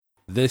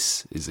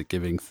This is a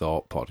Giving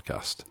Thought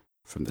podcast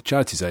from the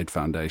Charities Aid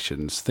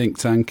Foundation's think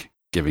tank,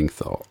 Giving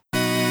Thought.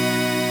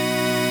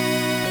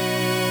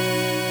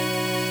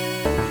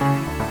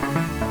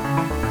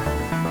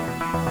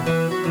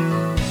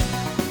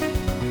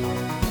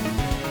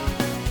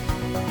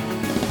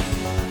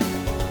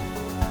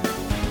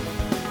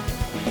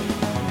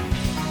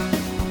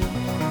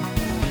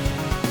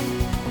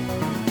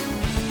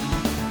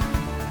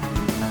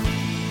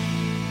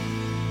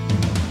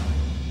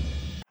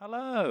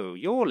 Hello,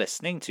 you're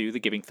listening to the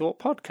Giving Thought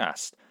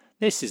podcast.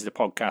 This is the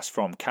podcast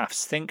from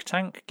CAF's think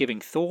tank, Giving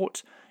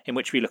Thought, in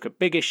which we look at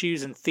big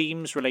issues and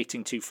themes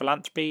relating to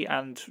philanthropy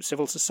and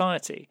civil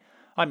society.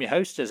 I'm your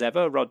host, as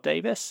ever, Rod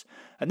Davis,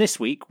 and this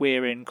week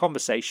we're in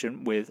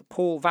conversation with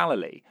Paul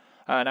Vallely.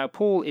 Now,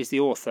 Paul is the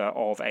author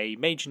of a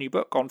major new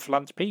book on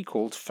philanthropy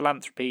called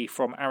Philanthropy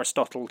from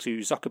Aristotle to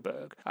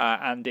Zuckerberg,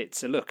 and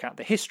it's a look at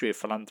the history of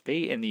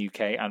philanthropy in the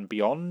UK and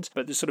beyond,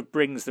 but this sort of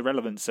brings the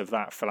relevance of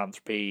that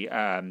philanthropy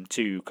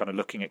to kind of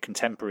looking at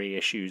contemporary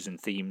issues and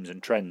themes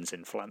and trends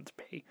in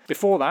philanthropy.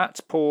 Before that,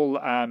 Paul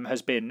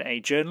has been a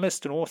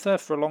journalist and author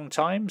for a long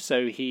time,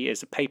 so he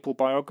is a papal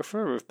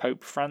biographer of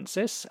Pope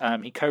Francis.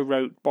 He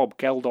co-wrote Bob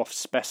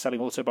Geldof's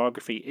best-selling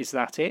autobiography, Is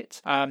That It?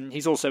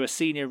 He's also a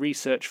senior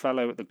research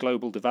fellow at the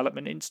Global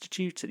Development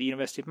Institute at the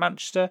University of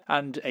Manchester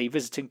and a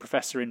visiting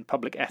professor in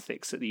public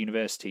ethics at the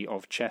University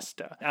of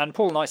Chester. And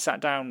Paul and I sat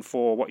down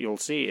for what you'll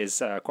see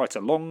is quite a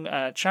long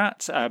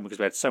chat because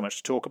we had so much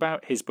to talk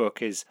about. His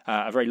book is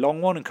a very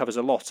long one and covers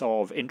a lot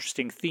of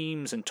interesting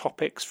themes and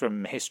topics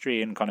from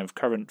history and kind of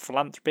current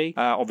philanthropy.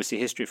 Obviously,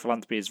 history of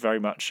philanthropy is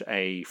very much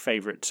a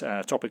favourite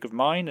topic of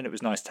mine, and it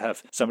was nice to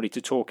have somebody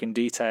to talk in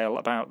detail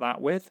about that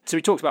with. So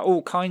we talked about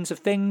all kinds of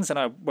things, and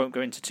I won't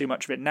go into too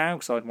much of it now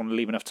because I want to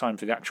leave enough time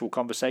for the actual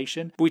conversation.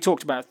 We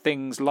talked about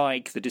things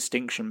like the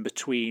distinction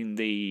between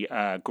the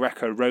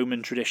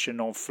Greco-Roman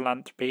tradition of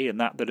philanthropy and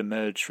that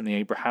emerged from the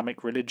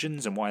Abrahamic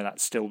religions and why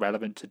that's still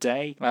relevant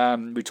today.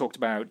 We talked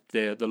about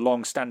the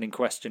long-standing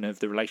question of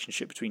the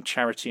relationship between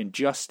charity and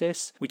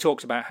justice. We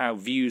talked about how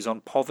views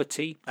on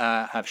poverty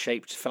have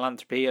shaped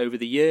philanthropy over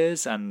the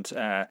years, and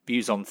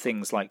views on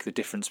things like the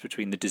difference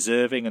between the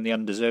deserving and the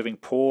undeserving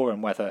poor,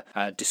 and whether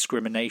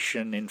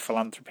discrimination in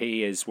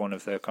philanthropy is one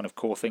of the kind of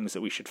core things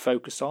that we should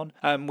focus on.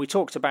 We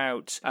talked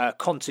about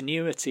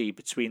continuity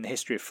between the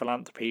history of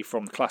philanthropy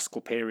from the classical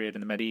period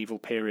and the medieval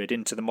period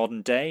into the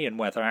modern day, and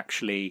whether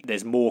actually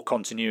there's more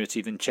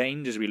continuity than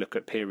change as we look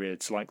at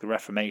periods like the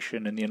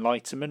Reformation and the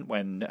Enlightenment,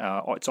 when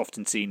it's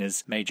often seen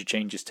as major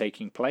changes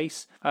taking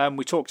place.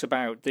 We talked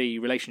about the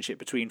relationship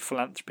between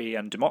philanthropy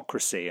and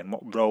democracy and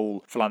what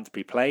role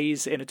philanthropy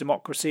plays in a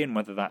democracy, and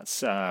whether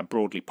that's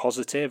broadly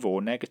positive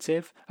or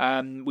negative.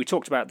 We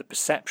talked about the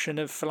perception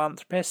of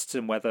philanthropists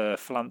and whether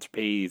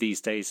philanthropy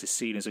these days is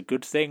seen as a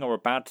good thing or a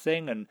bad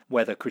thing, and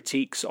whether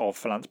critiques of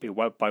philanthropy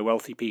by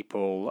wealthy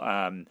people,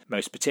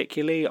 most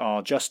particularly,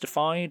 are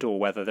justified, or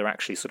whether they're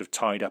actually sort of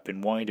tied up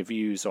in wider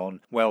views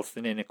on wealth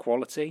and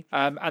inequality.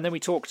 And then we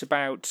talked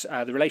about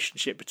the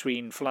relationship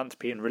between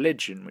philanthropy and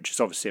religion, which is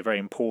obviously a very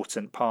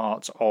important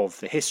part of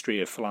the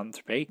history of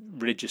philanthropy.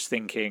 Religious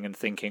thinking and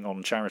thinking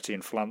on charity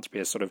and philanthropy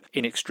are sort of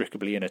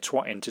inextricably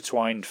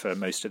intertwined for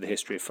most of the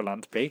history of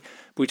philanthropy.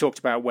 We talked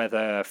about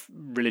whether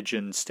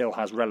religion still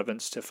has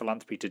relevance to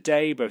philanthropy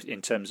today, both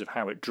in terms of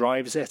how it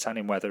drives it and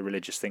in whether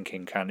religious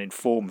thinking can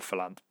inform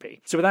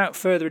philanthropy. So without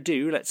further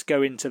ado, let's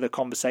go into the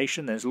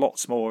conversation. There's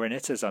lots more in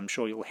it, as I'm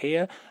sure you'll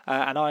hear,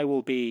 and I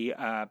will be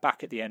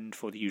back at the end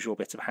for the usual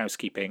bit of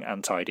housekeeping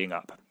and tidying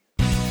up.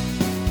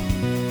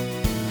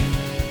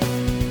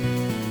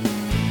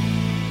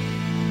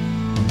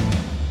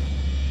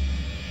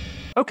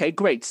 Okay,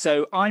 great.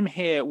 So I'm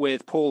here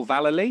with Paul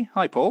Vallely.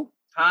 Hi, Paul.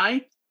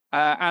 Hi.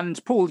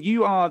 And Paul,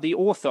 you are the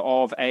author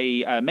of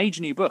a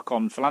major new book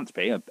on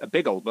philanthropy, a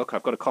big old book.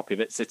 I've got a copy of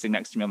it sitting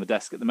next to me on the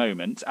desk at the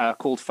moment,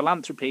 called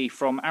Philanthropy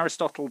from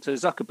Aristotle to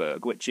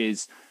Zuckerberg, which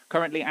is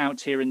currently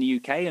out here in the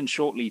UK and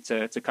shortly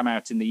to come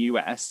out in the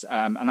US.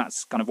 And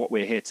that's kind of what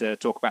we're here to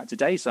talk about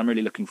today. So I'm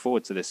really looking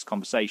forward to this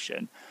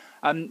conversation.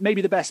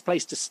 Maybe the best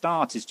place to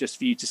start is just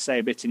for you to say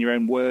a bit in your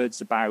own words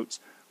about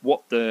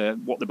what the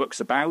book's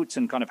about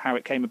and kind of how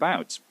it came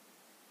about.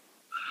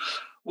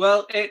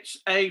 Well, it's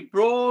a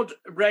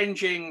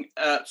broad-ranging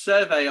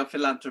survey of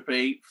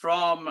philanthropy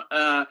from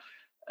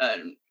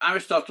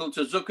Aristotle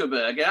to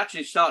Zuckerberg. It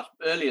actually starts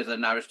earlier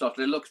than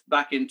Aristotle. It looks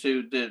back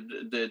into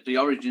the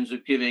origins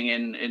of giving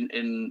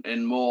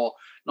in more,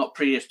 not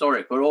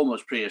prehistoric, but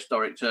almost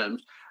prehistoric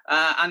terms,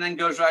 and then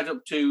goes right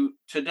up to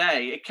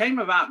today. It came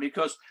about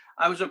because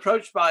I was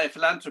approached by a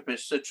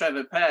philanthropist, Sir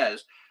Trevor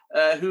Pears,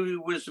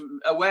 who was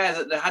aware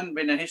that there hadn't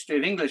been a history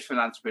of English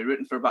philanthropy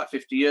written for about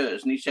 50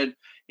 years. And he said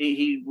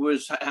he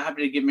was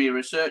happy to give me a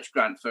research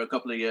grant for a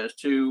couple of years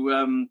to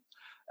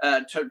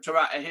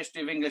write a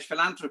history of English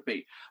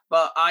philanthropy.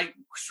 But I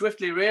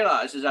swiftly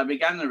realized as I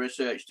began the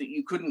research that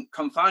you couldn't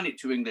confine it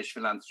to English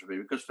philanthropy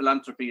because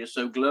philanthropy is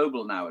so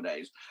global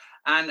nowadays.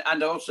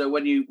 And also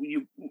when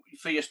you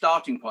for your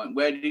starting point,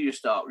 where do you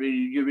start?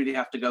 You really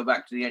have to go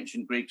back to the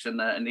ancient Greeks and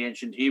the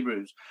ancient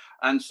Hebrews.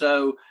 And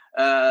so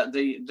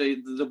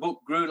the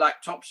book grew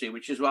like topsy,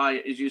 which is why,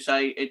 as you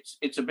say,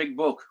 it's a big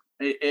book.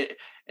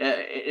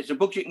 It's a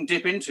book you can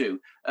dip into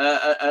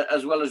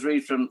as well as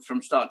read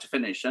from start to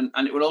finish, and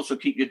it will also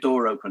keep your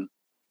door open.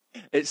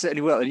 It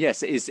certainly will, and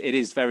yes, it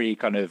is very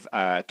kind of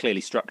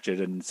clearly structured,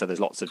 and so there's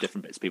lots of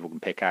different bits people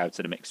can pick out,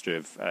 and a mixture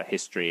of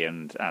history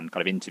and kind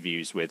of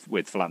interviews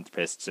with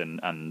philanthropists and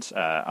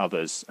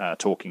others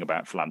talking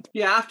about philanthropy.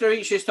 Yeah, after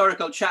each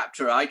historical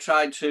chapter, I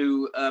tried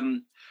to.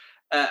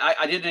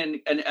 I did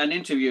an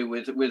interview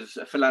with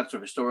a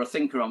philanthropist or a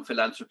thinker on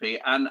philanthropy,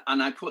 and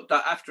I put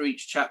that after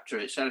each chapter.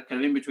 It's kind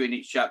of in between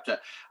each chapter,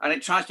 and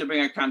it tries to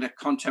bring a kind of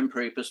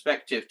contemporary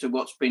perspective to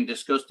what's been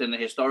discussed in the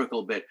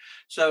historical bit.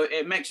 So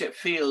it makes it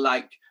feel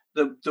like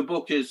the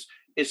book is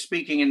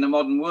speaking in the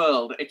modern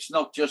world. It's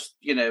not just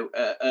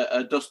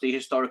a dusty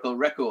historical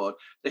record.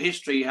 The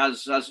history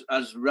has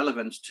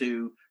relevance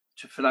to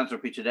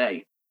philanthropy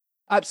today.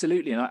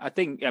 Absolutely, and I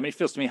think, it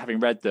feels to me,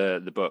 having read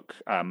the book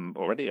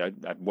already, I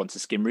want to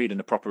skim read and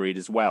a proper read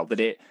as well,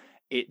 that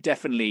it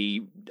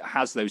definitely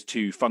has those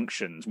two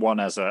functions. One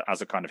as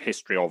a kind of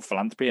history of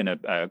philanthropy and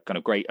a kind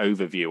of great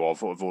overview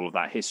of all of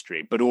that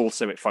history, but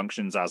also it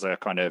functions as a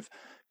kind of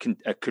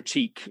a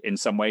critique in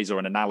some ways, or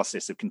an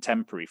analysis of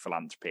contemporary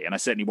philanthropy. And I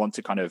certainly want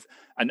to kind of,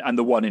 and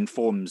the one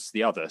informs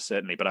the other,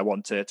 certainly, but I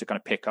want to kind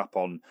of pick up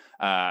on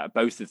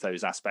both of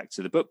those aspects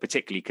of the book,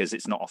 particularly because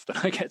it's not often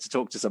I get to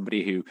talk to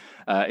somebody who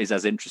is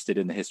as interested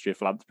in the history of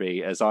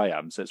philanthropy as I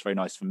am. So it's very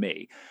nice for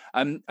me.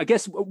 I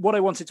guess what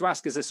I wanted to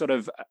ask as a sort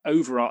of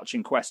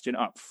overarching question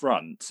up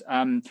front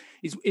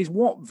is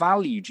what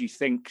value do you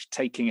think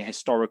taking a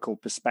historical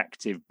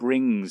perspective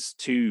brings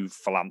to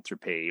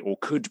philanthropy, or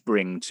could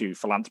bring to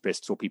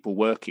philanthropists or people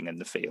working in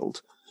the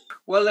field?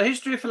 Well, the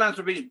history of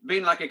philanthropy has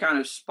been like a kind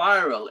of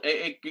spiral.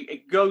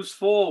 It goes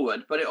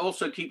forward, but it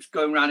also keeps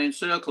going around in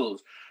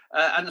circles.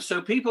 And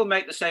so people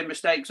make the same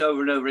mistakes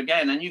over and over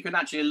again, and you can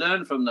actually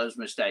learn from those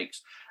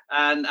mistakes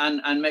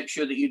and make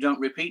sure that you don't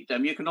repeat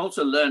them. You can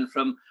also learn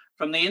from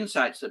the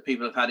insights that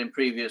people have had in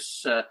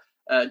previous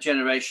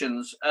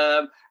generations.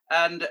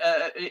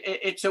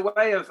 It's a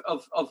way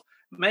of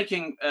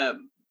making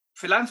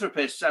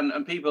philanthropists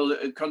and people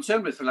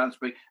concerned with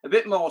philanthropy a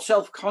bit more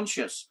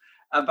self-conscious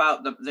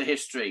about the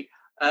history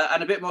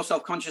and a bit more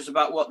self-conscious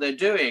about what they're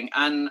doing,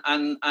 and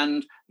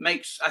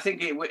makes, I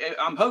think,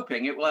 I'm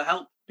hoping it will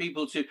help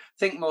people to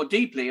think more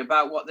deeply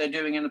about what they're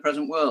doing in the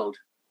present world.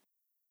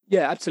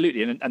 Yeah,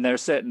 absolutely. And there are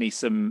certainly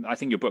some, I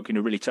think your book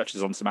really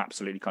touches on some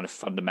absolutely kind of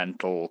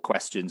fundamental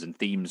questions and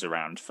themes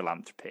around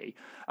philanthropy.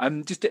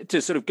 Just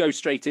to sort of go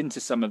straight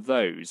into some of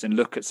those and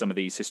look at some of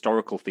these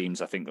historical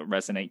themes, I think, that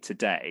resonate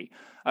today.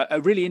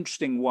 A really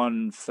interesting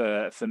one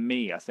for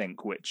me, I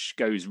think, which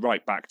goes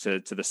right back to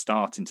the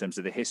start in terms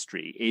of the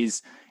history,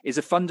 is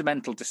a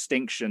fundamental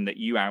distinction that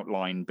you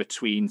outline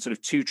between sort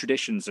of two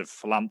traditions of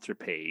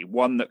philanthropy,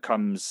 one that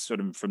comes sort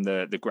of from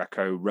the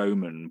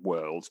Greco-Roman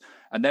world,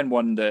 and then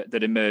one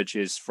that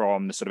emerges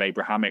from the sort of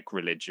Abrahamic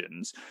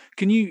religions.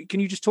 Can you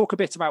just talk a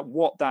bit about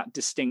what that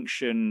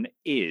distinction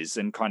is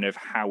and kind of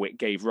how it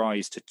gave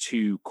rise to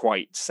two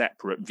quite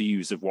separate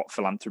views of what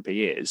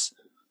philanthropy is?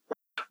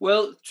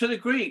 Well, to the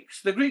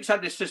Greeks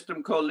had this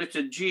system called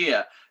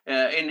liturgia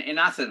in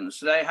Athens.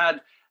 They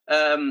had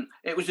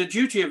it was a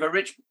duty of a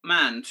rich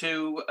man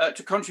to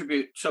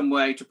contribute some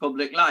way to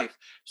public life.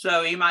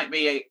 So he might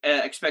be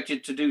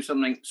expected to do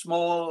something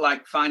small,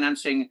 like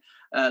financing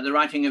the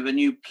writing of a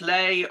new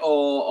play,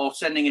 or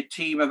sending a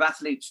team of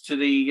athletes to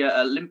the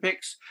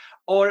Olympics,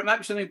 or it might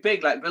be something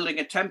big like building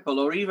a temple,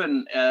 or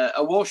even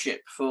a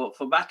warship for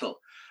battle.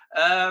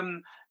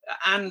 And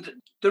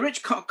the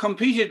rich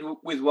competed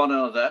with one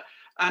another,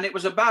 and it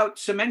was about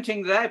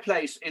cementing their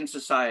place in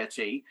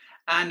society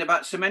and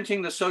about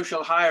cementing the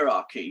social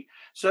hierarchy.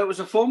 So it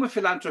was a form of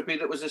philanthropy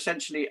that was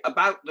essentially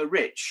about the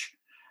rich,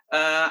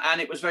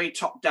 and it was very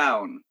top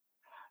down.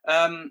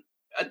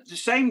 At the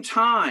same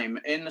time,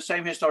 in the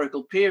same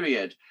historical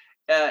period,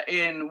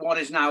 in what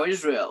is now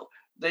Israel,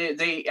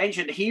 the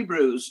ancient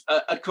Hebrews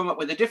had come up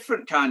with a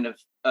different kind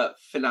of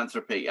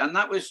philanthropy, and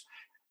that was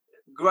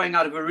growing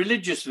out of a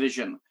religious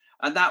vision.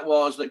 And that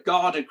was that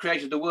God had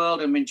created the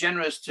world and been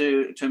generous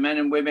to men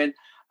and women,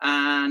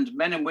 and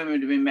men and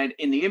women had been made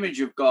in the image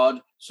of God.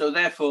 So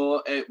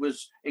therefore, it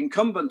was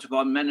incumbent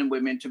upon men and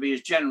women to be as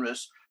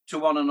generous to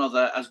one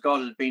another as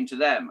God had been to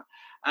them.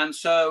 And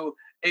so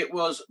it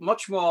was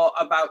much more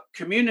about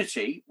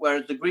community,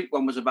 whereas the Greek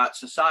one was about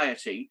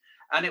society.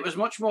 And it was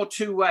much more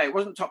two-way. It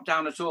wasn't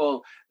top-down at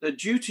all. The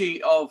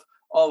duty of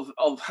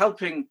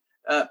helping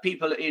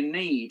people in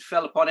need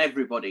fell upon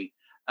everybody.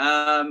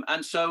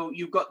 And so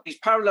you've got these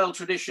parallel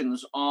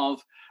traditions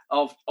of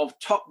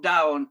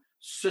top-down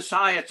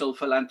societal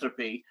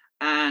philanthropy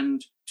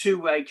and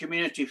two-way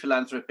community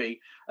philanthropy,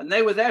 and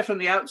they were there from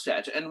the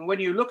outset. And when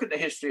you look at the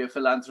history of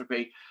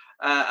philanthropy,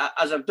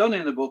 as I've done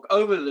in the book,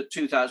 over the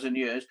 2,000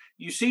 years,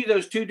 you see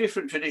those two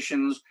different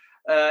traditions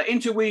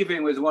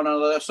interweaving with one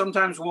another.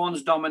 Sometimes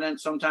one's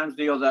dominant, sometimes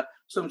the other.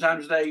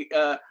 Sometimes they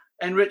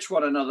enrich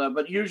one another,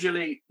 but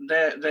usually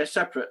they're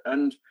separate.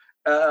 And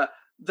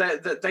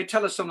they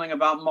tell us something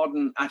about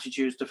modern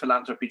attitudes to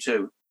philanthropy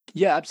too.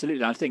 Yeah,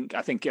 absolutely. I think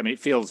it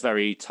feels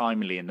very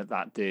timely in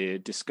that the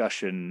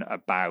discussion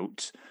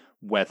about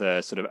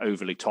whether sort of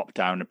overly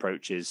top-down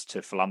approaches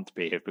to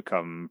philanthropy have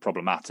become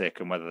problematic,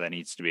 and whether there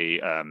needs to be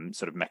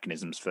sort of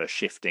mechanisms for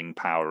shifting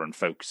power and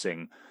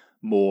focusing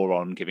more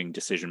on giving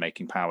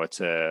decision-making power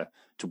to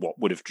what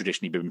would have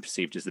traditionally been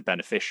perceived as the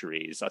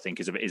beneficiaries, I think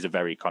is a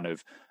very kind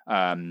of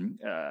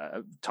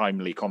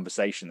timely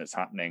conversation that's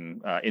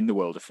happening in the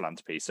world of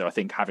philanthropy. So I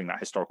think having that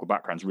historical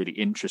background is really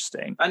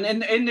interesting. And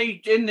in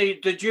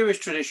the Jewish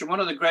tradition, one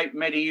of the great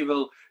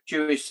medieval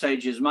Jewish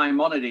sages,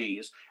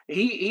 Maimonides,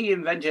 he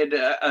invented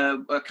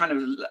a kind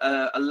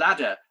of a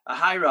ladder, a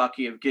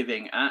hierarchy of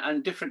giving,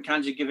 and different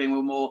kinds of giving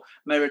were more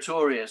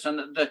meritorious.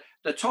 And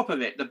the top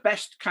of it, the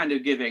best kind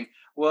of giving,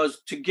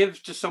 was to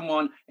give to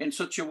someone in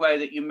such a way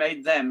that you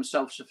made them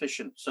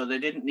self-sufficient, so they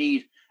didn't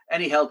need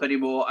any help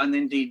anymore, and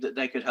indeed that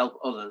they could help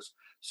others.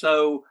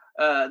 So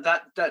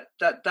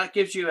that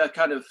gives you a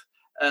kind of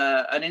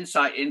an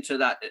insight into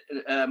that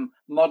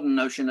modern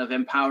notion of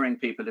empowering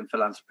people in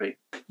philanthropy.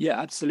 Yeah,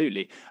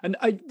 absolutely. And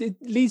it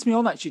leads me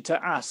on actually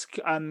to ask,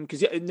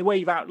 because in the way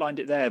you've outlined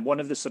it there,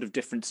 one of the sort of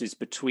differences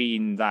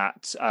between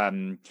that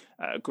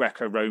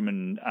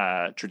Greco-Roman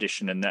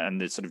tradition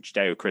and the sort of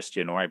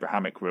Judeo-Christian or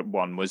Abrahamic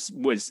one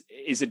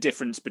is a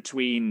difference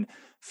between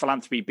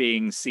philanthropy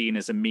being seen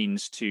as a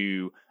means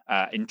to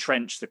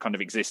entrench the kind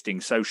of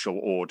existing social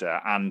order,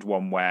 and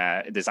one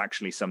where there's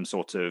actually some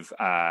sort of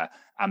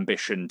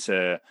ambition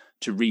to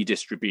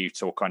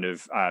redistribute or kind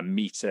of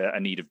meet a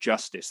need of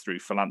justice through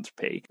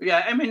philanthropy.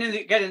 Yeah, I mean,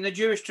 in the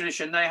Jewish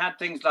tradition, they had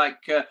things like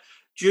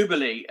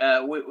Jubilee.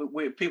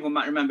 People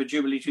might remember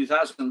Jubilee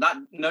 2000. That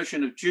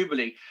notion of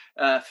Jubilee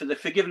for the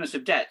forgiveness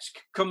of debts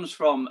comes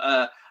from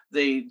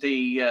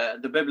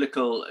the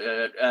biblical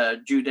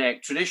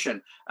Judaic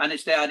tradition, and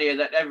it's the idea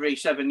that every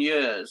 7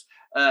 years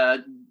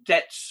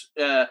debts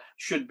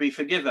should be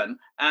forgiven,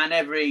 and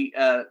every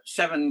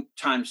 7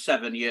 times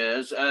 7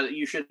 years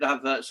you should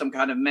have some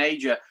kind of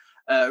major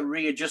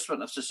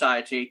readjustment of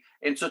society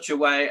in such a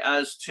way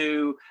as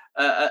to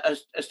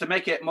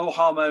make it more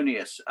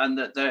harmonious, and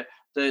that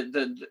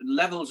the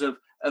levels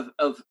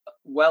of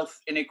wealth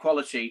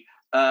inequality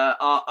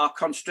are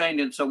constrained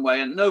in some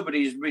way, and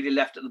nobody's really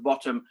left at the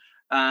bottom.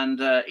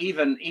 And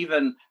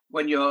even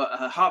when you're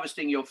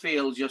harvesting your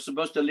fields, you're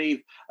supposed to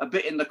leave a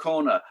bit in the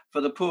corner for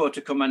the poor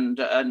to come and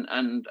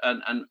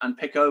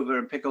pick over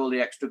and pick all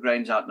the extra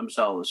grains out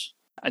themselves.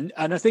 And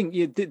I think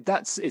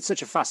it's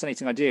such a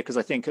fascinating idea, because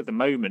I think at the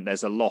moment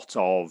there's a lot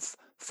of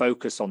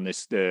focus on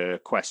the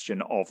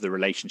question of the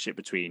relationship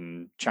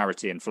between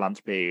charity and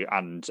philanthropy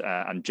and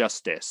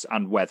justice,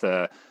 and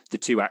whether the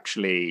two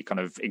actually kind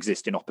of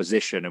exist in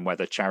opposition, and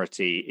whether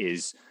charity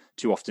is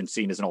too often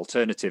seen as an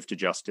alternative to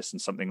justice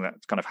and something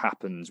that kind of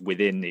happens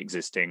within the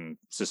existing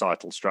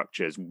societal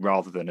structures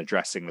rather than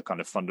addressing the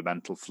kind of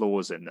fundamental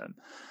flaws in them.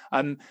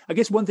 I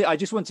guess one thing I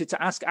just wanted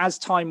to ask, as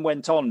time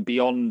went on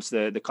beyond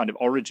the kind of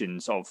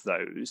origins of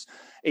those,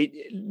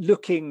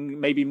 looking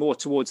maybe more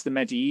towards the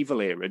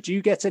medieval era, do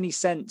you get any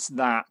sense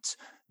that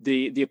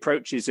the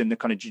approaches in the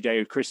kind of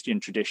Judeo-Christian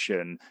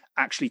tradition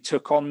actually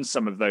took on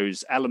some of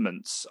those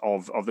elements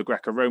of the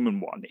Greco-Roman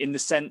one, in the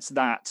sense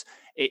that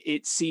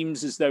it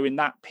seems as though in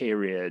that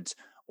period,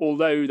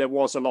 although there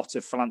was a lot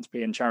of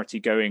philanthropy and charity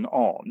going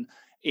on,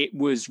 it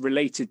was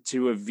related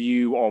to a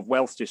view of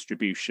wealth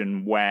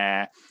distribution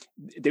where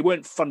they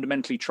weren't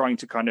fundamentally trying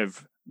to kind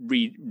of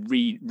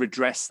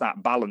redress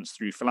that balance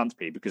through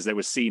philanthropy, because they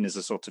were seen as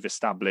a sort of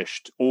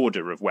established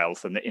order of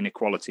wealth, and that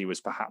inequality was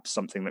perhaps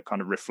something that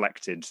kind of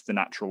reflected the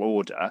natural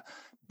order,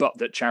 but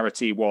that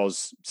charity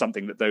was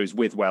something that those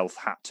with wealth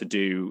had to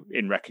do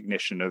in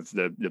recognition of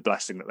the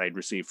blessing that they'd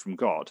received from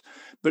God.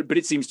 But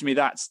it seems to me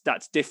that's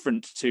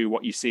different to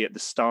what you see at the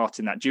start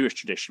in that Jewish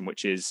tradition,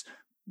 which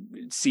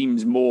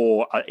seems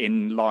more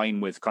in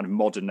line with kind of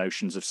modern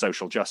notions of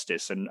social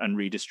justice and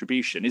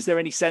redistribution. Is there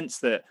any sense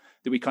that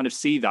we kind of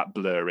see that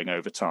blurring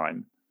over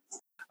time?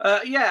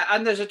 Yeah,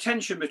 and there's a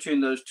tension between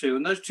those two,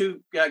 and those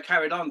two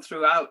carried on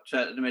throughout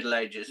the Middle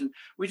Ages. And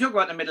we talk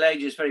about the Middle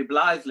Ages very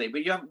blithely,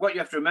 but what you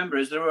have to remember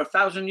is there were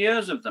 1,000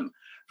 years of them,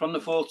 from the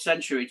 4th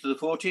century to the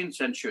 14th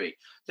century.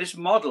 This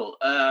model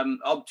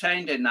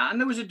obtained in that,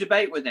 and there was a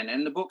debate within it,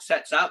 and the book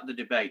sets out the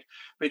debate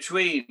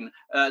between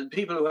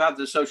people who have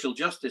the social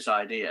justice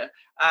idea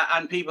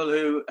and people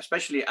who,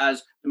 especially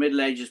as the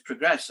Middle Ages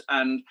progress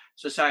and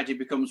society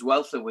becomes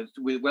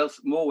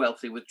more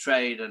wealthy with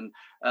trade and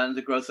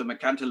the growth of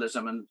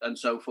mercantilism and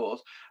so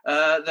forth,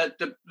 that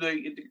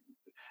the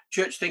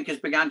church thinkers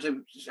began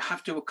to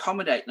have to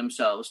accommodate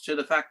themselves to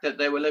the fact that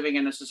they were living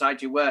in a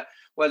society where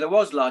there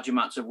was large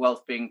amounts of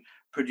wealth being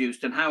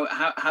produced, and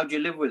how do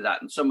you live with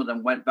that? And some of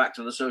them went back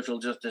to the social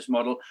justice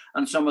model,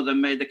 and some of them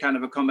made the kind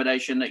of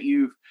accommodation that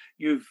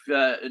you've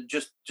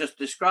just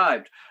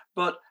described.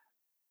 But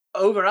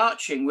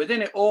overarching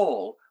within it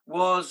all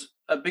was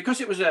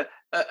because it was a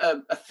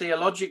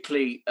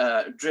theologically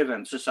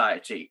driven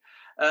society.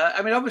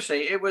 I mean,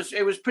 obviously, it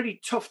was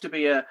pretty tough to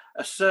be a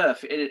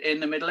serf in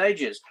the Middle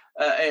Ages,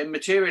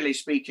 materially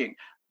speaking.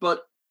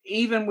 But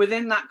even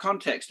within that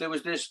context, there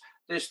was this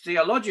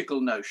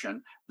theological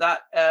notion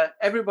that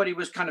everybody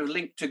was kind of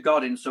linked to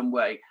God in some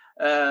way.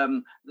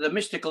 The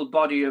mystical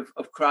body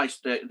of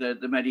Christ, the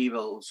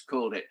medievals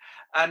called it.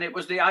 And it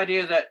was the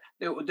idea that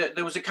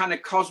there was a kind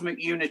of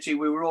cosmic unity.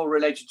 We were all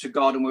related to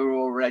God and we were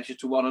all related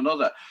to one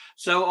another.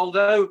 So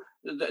although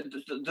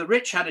the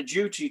rich had a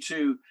duty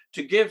to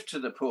give to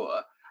the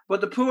poor, but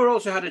the poor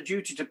also had a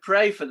duty to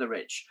pray for the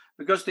rich,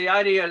 because the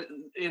idea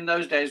in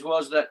those days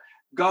was that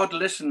God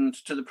listened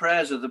to the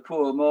prayers of the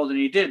poor more than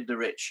he did the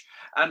rich.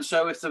 And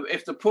so if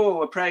the poor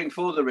were praying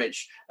for the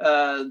rich,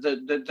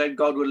 then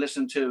God would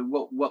listen to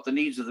what the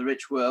needs of the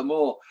rich were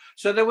more.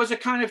 So there was a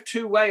kind of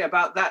two-way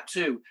about that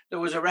too. There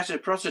was a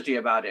reciprocity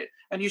about it.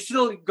 And you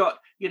still got,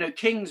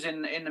 kings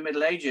in the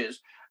Middle Ages,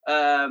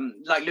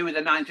 like Louis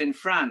IX in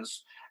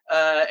France,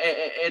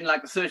 in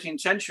like the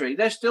 13th century.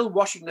 They're still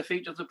washing the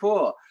feet of the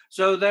poor.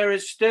 So there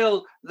is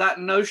still that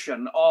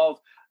notion of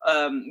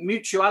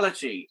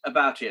mutuality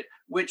about it,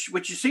 which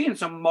you see in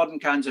some modern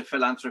kinds of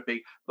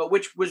philanthropy, but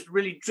which was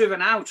really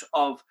driven out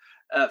of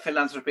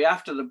philanthropy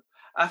after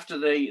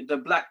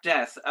the Black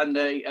Death and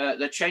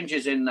the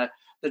changes in the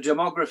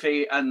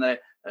demography and the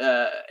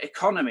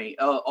economy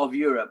of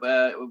Europe.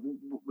 I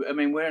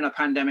mean, we're in a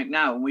pandemic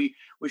now, and we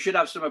should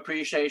have some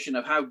appreciation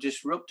of how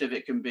disruptive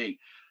it can be.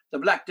 The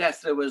Black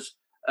Death, there was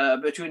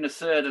between a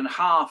third and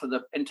half of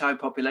the entire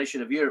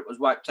population of Europe was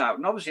wiped out,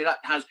 and obviously that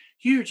has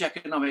huge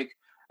economic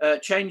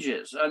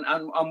changes,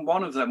 and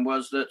one of them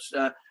was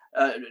that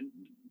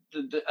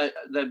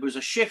there was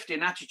a shift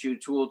in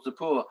attitude towards the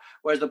poor,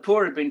 whereas the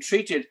poor had been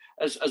treated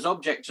as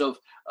objects of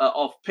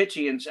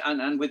pity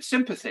and with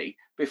sympathy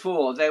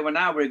before. They were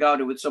now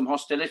regarded with some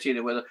hostility.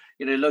 There were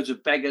loads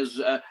of beggars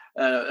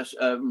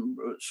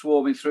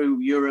swarming through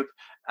Europe,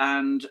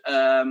 and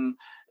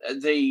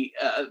the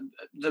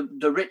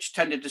rich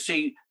tended to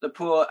see the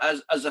poor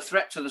as a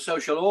threat to the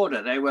social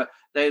order.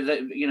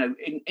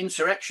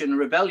 Insurrection and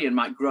rebellion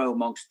might grow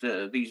amongst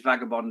these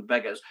vagabond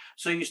beggars.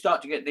 So you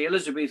start to get the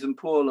Elizabethan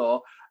Poor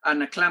Law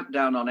and a clamp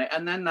down on it,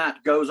 and then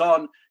that goes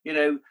on.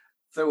 There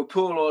were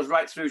poor laws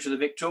right through to the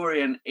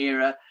Victorian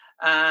era,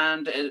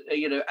 and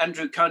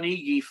Andrew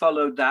Carnegie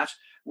followed that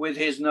with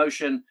his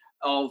notion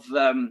of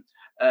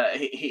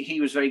he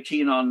was very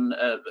keen on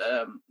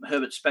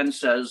Herbert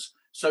Spencer's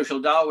social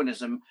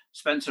Darwinism.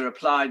 Spencer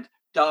applied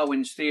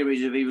Darwin's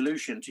theories of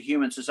evolution to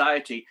human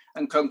society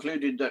and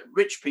concluded that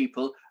rich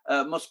people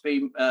must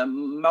be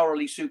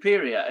morally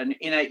superior and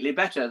innately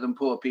better than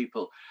poor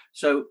people.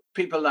 So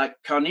people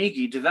like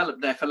Carnegie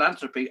developed their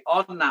philanthropy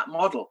on that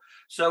model.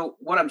 So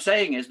what I'm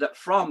saying is that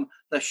from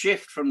the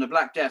shift from the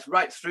Black Death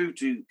right through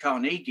to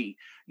Carnegie,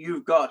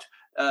 you've got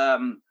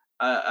an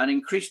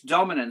increased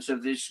dominance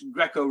of this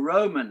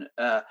Greco-Roman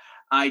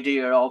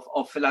idea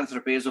of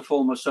philanthropy as a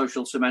form of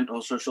social cement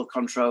or social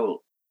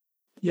control.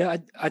 Yeah,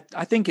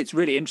 I think it's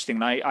really interesting.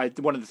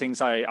 One of the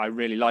things I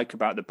really like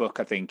about the book,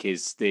 I think,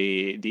 is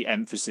the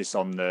emphasis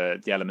on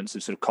the elements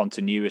of sort of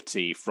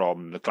continuity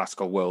from the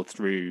classical world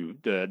through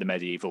the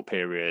medieval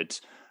period,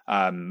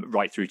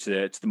 right through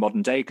to the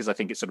modern day, because I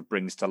think it sort of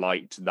brings to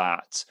light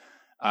that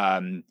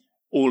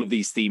all of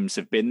these themes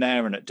have been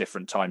there, and at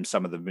different times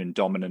some of them have been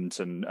dominant,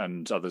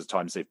 and other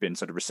times they've been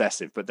sort of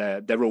recessive, but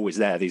they're always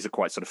there. These are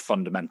quite sort of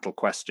fundamental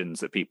questions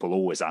that people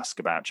always ask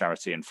about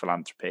charity and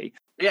philanthropy.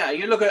 Yeah,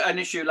 you look at an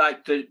issue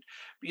like the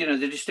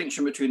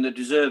distinction between the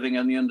deserving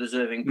and the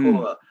undeserving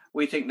poor.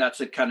 We think that's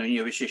a kind of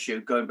newish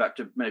issue going back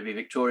to maybe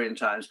Victorian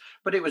times,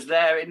 but it was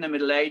there in the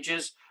Middle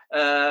Ages.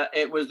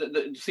 It was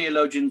the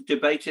theologians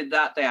debated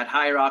that. They had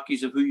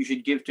hierarchies of who you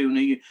should give to and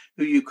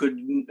who you could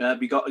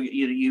be got.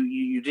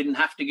 You didn't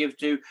have to give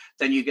to.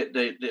 Then you get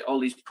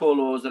all these poor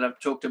laws that I've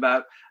talked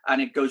about,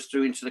 and it goes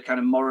through into the kind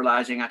of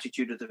moralizing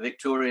attitude of the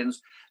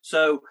Victorians.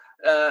 So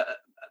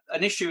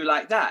an issue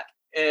like that,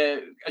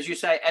 as you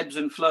say, ebbs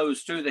and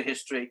flows through the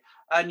history,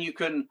 and you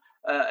can.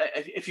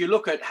 If you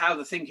look at how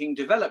the thinking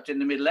developed in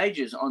the Middle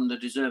Ages on the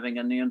deserving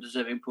and the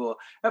undeserving poor,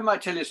 that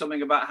might tell you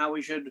something about how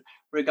we should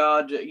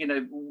regard,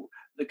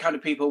 the kind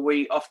of people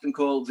we often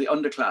call the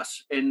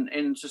underclass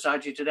in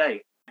society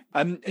today.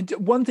 And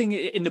one thing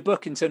in the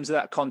book, in terms of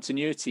that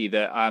continuity,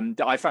 that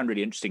I found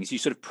really interesting, is you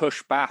sort of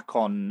push back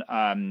on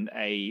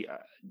a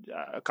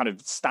kind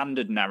of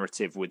standard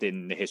narrative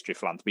within the history of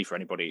philanthropy, for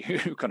anybody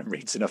who kind of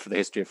reads enough of the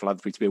history of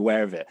philanthropy to be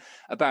aware of it,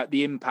 about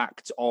the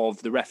impact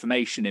of the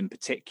Reformation in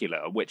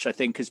particular, which I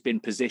think has been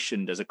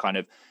positioned as a kind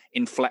of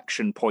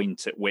inflection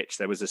point at which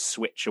there was a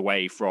switch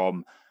away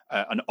from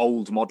an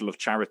old model of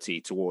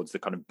charity towards the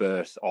kind of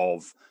birth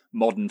of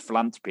modern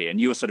philanthropy. And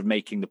you're sort of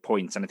making the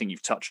point, and I think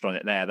you've touched on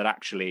it there, that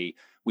actually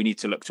we need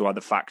to look to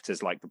other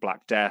factors like the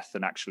Black Death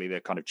and actually the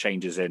kind of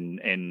changes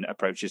in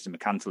approaches to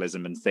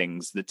mercantilism and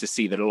things, that to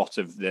see that a lot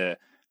of the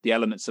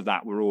elements of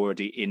that were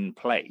already in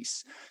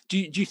place. Do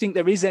you think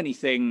there is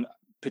anything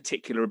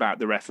particular about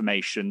the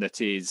Reformation that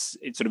it's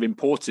sort of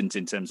important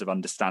in terms of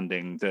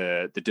understanding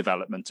the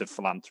development of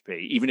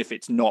philanthropy, even if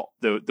it's not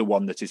the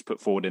one that is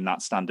put forward in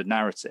that standard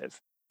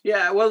narrative?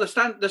 Yeah, well,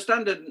 the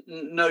standard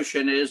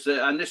notion is,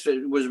 and this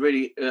was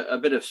really a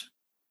bit of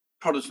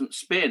Protestant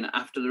spin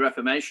after the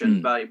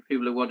Reformation by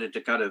people who wanted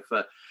to kind of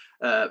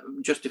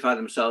justify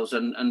themselves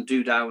and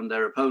do down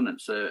their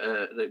opponents.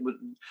 A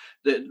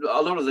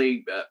lot of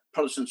the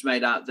Protestants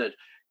made out that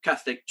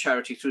Catholic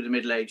charity through the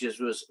Middle Ages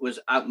was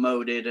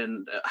outmoded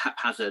and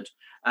haphazard,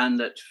 and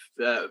that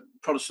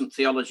Protestant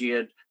theology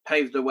had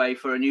paved the way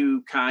for a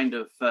new kind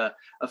of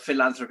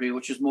philanthropy,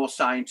 which is more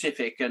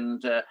scientific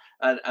and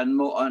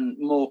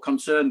more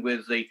concerned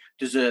with the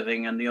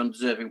deserving and the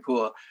undeserving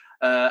poor.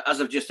 As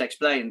I've just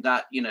explained,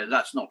 that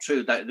that's not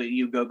true. That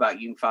you go back,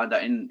 you can find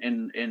that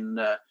in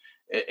the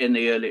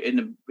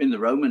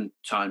Roman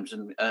times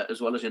and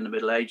as well as in the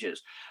Middle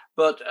Ages.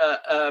 But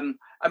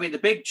I mean, the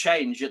big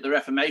change at the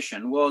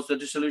Reformation was the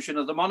dissolution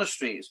of the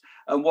monasteries.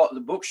 And what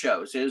the book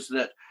shows is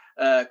that,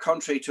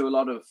 contrary to a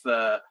lot of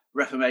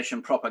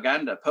Reformation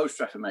propaganda,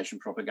 post-Reformation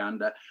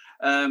propaganda,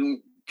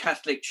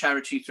 Catholic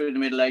charity through the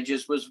Middle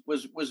Ages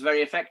was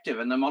very effective,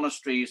 and the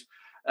monasteries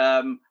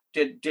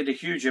did a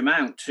huge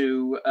amount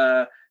to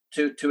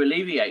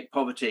alleviate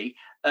poverty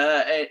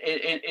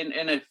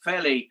in a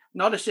fairly,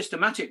 not a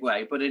systematic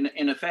way, but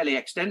in a fairly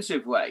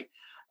extensive way.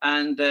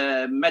 And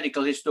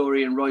medical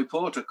historian Roy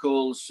Porter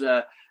calls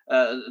the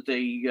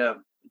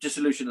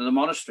dissolution of the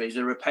monasteries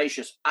a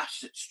rapacious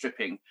asset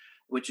stripping,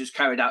 which is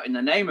carried out in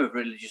the name of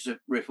religious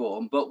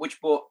reform, but which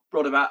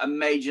brought about a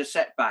major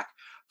setback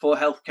for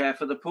healthcare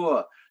for the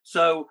poor.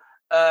 So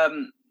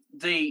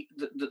the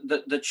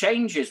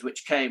changes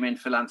which came in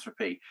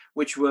philanthropy,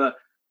 which were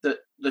that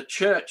the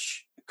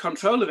church,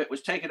 control of it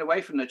was taken away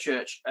from the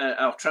church,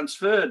 or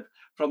transferred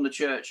from the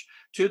church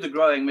to the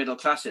growing middle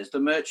classes, the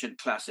merchant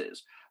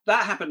classes.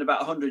 That happened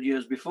about 100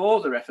 years before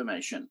the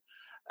Reformation.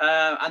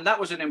 And that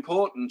was an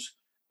important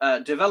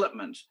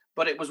development,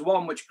 but it was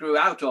one which grew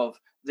out of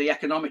the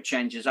economic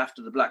changes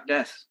after the Black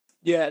Death.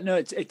 Yeah, no,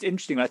 it's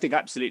interesting. I think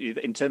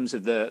absolutely in terms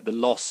of the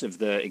loss of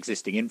the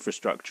existing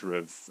infrastructure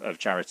of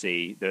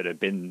charity that had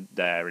been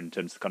there in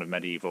terms of kind of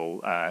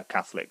medieval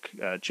Catholic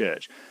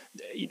Church,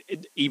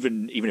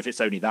 even if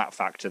it's only that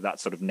factor, that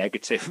sort of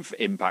negative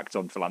impact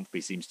on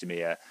philanthropy seems to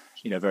me a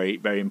very,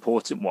 very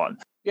important one.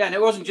 Yeah, and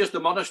it wasn't just the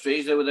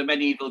monasteries. There were the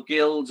medieval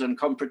guilds and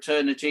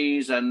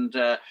confraternities, and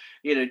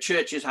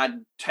churches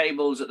had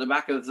tables at the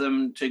back of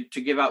them to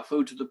give out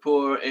food to the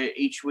poor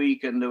each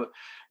week, and there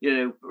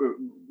were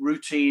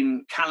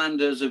routine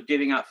calendars of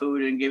giving out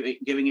food and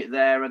giving it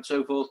there and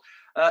so forth.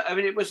 I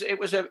mean, it was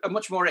a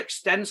much more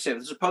extensive.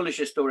 There's a Polish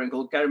historian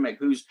called Germek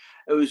who's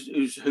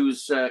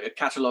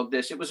catalogued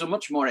this. It was a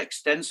much more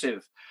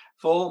extensive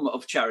form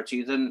of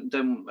charity than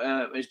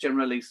is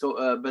generally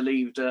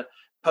believed.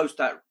 Post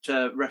that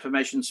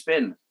Reformation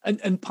spin.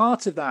 And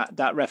part of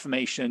that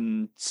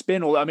Reformation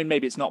spin, or I mean,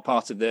 maybe it's not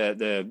part of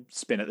the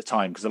spin at the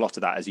time, because a lot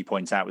of that, as you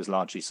point out, was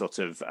largely sort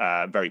of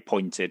very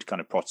pointed kind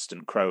of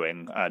Protestant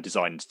crowing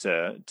designed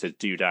to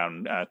do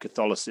down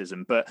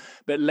Catholicism. But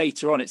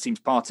later on, it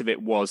seems part of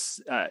it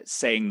was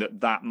saying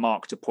that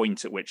marked a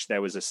point at which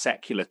there was a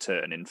secular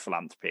turn in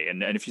philanthropy.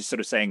 And if you're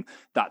sort of saying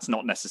that's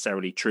not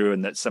necessarily true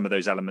and that some of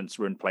those elements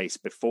were in place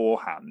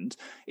beforehand,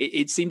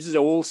 it seems as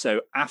though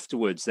also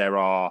afterwards there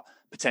are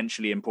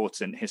potentially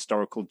important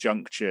historical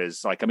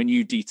junctures. Like, I mean,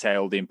 you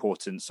detail the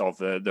importance of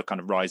the kind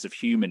of rise of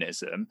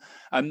humanism.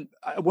 I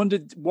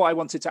wondered, what I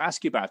wanted to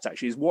ask you about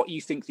actually is what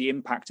you think the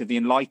impact of the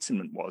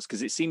Enlightenment was,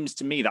 because it seems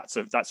to me that's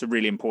a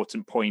really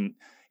important point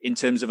in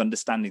terms of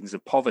understandings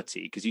of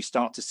poverty, because you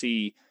start to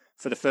see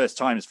for the first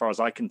time, as far as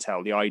I can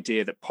tell, the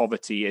idea that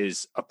poverty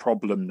is a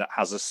problem that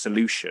has a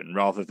solution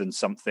rather than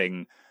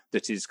something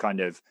that is kind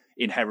of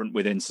inherent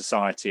within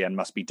society and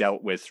must be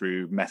dealt with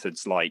through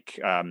methods like,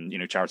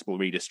 charitable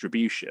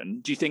redistribution.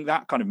 Do you think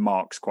that kind of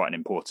marks quite an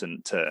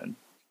important turn?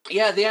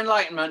 Yeah, the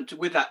Enlightenment,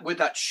 with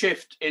that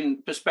shift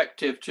in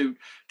perspective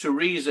to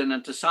reason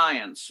and to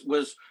science,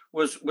 was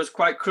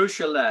quite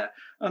crucial there.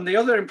 And the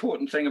other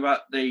important thing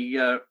about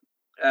the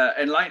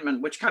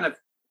Enlightenment, which kind of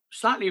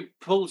slightly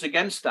pulls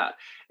against that,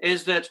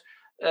 is that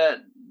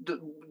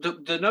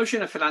the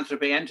notion of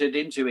philanthropy entered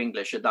into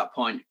English at that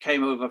point,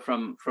 came over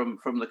from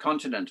the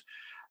continent,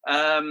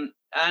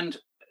 and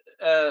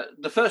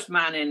the first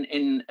man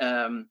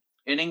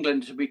in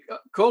England to be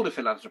called a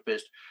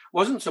philanthropist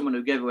wasn't someone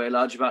who gave away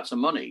large amounts of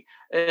money.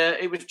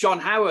 It was John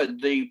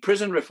Howard, the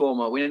prison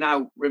reformer. We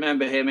now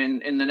remember him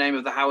in the name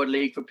of the Howard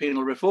League for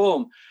Penal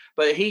Reform,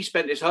 but he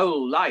spent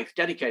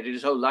dedicated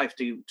his whole life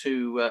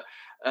to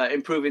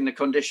improving the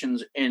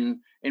conditions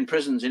in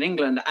prisons in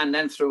England and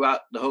then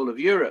throughout the whole of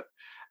Europe.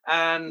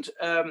 And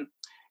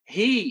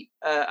he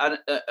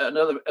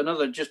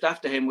another just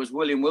after him was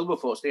William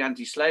Wilberforce, the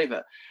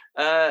anti-slaver.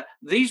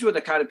 These were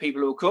the kind of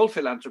people who were called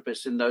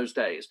philanthropists in those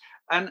days,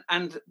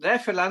 and their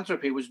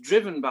philanthropy was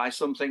driven by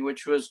something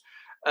which was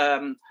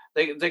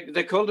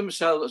they called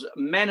themselves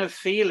men of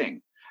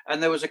feeling,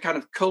 and there was a kind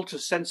of cult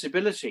of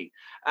sensibility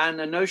and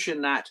the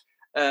notion that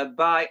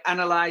by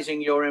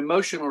analysing your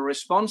emotional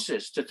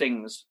responses to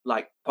things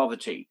like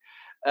poverty,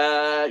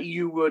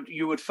 you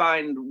would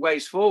find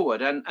ways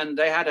forward. And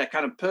they had a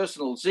kind of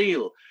personal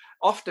zeal,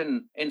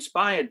 often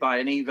inspired by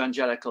an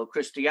evangelical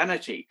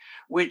Christianity,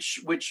 which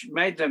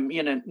made them,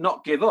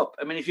 not give up.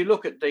 I mean, if you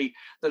look at the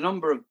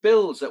number of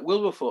bills that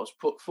Wilberforce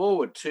put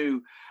forward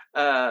to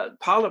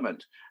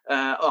Parliament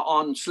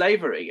on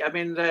slavery, I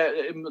mean,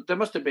 there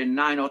must have been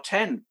 9 or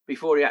 10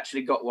 before he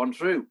actually got one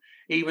through.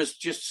 He was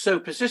just so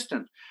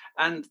persistent.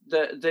 And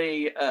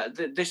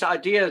this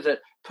idea that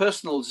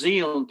personal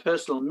zeal and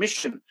personal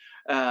mission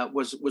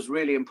was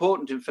really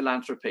important in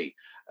philanthropy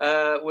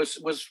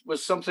was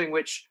something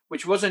which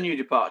was a new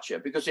departure,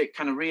 because it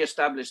kind of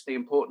reestablished the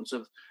importance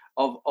of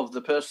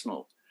the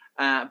personal.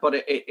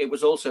 But it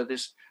was also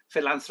this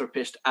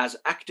philanthropist as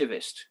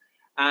activist.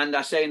 And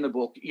I say in the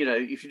book,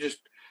 if you just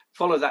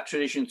follow that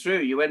tradition through,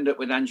 you end up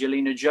with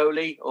Angelina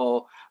Jolie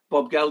or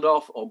Bob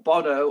Geldof or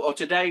Bono, or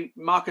today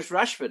Marcus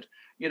Rashford.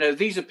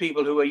 These are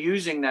people who are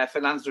using their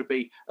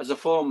philanthropy as a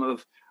form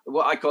of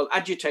what I call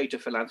agitator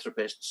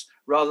philanthropists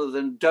rather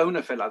than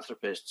donor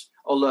philanthropists,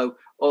 although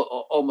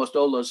almost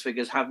all those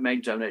figures have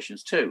made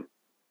donations too.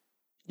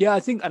 Yeah,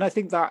 I think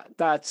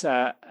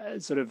that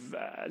sort of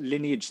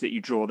lineage that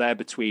you draw there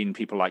between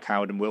people like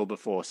Howard and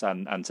Wilberforce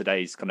and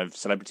today's kind of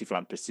celebrity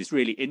philanthropists is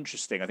really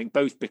interesting. I think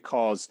both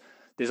because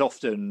there's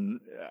often,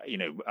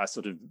 a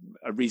sort of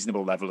a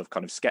reasonable level of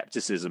kind of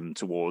skepticism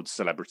towards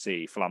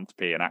celebrity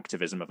philanthropy and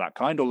activism of that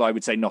kind. Although I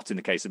would say not in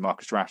the case of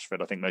Marcus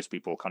Rashford. I think most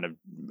people kind of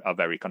are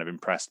very kind of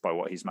impressed by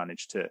what he's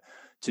managed to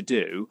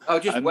do. Oh,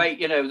 just wait,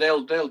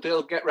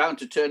 they'll get round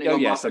to turning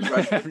on yes, Marcus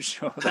Rashford. I'm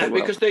sure they will.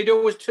 Because they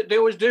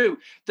always do.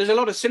 There's a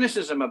lot of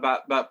cynicism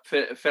about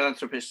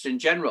philanthropists in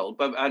general,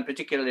 and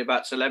particularly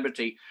about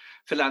celebrity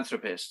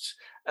philanthropists.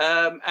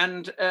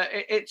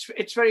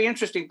 It's very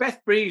interesting.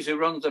 Beth Breeze, who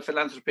runs the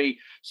philanthropy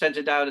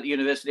centre down at the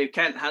University of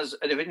Kent, has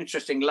an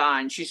interesting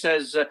line. She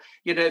says,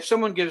 if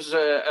someone gives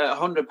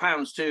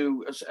 £100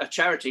 to a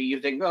charity, you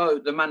think,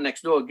 oh, the man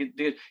next door,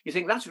 you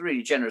think that's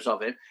really generous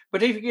of him.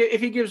 But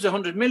if he gives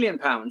 £100 million,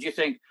 you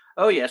think,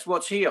 oh yes,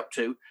 what's he up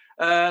to?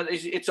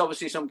 It's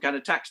obviously some kind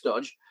of tax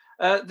dodge.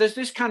 There's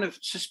this kind of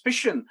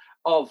suspicion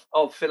of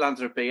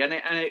philanthropy, and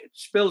it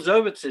spills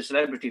over to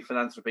celebrity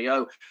philanthropy.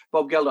 Oh,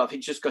 Bob Geldof,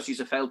 it's just because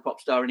he's a failed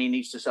pop star and he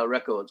needs to sell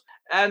records.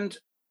 And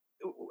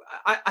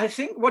I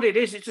think what it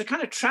is, it's a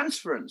kind of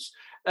transference.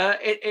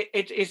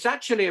 It's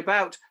actually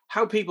about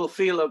how people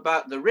feel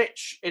about the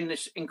rich in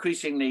this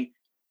increasingly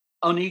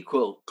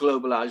unequal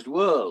globalized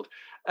world.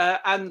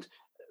 And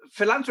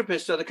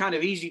philanthropists are the kind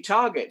of easy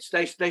targets.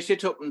 They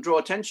sit up and draw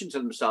attention to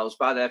themselves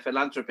by their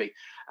philanthropy,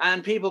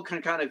 and people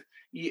can kind of,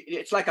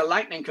 it's like a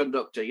lightning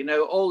conductor,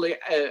 all the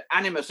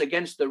animus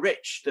against the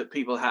rich that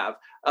people have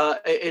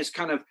is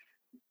kind of,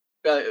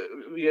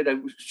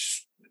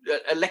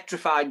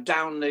 electrified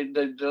down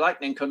the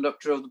lightning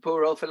conductor of the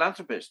poor old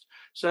philanthropist.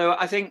 So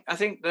I think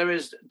there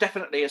is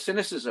definitely a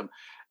cynicism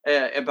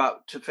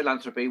about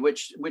philanthropy,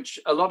 which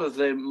a lot of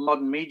the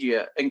modern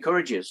media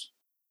encourages.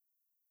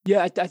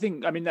 Yeah, I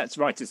think, that's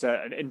right. It's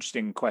an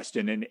interesting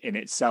question in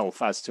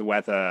itself as to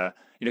whether,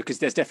 because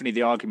there's definitely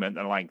the argument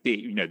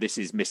that this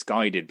is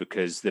misguided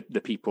because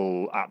the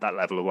people at that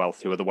level of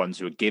wealth who are the ones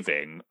who are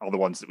giving are the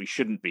ones that we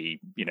shouldn't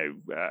be,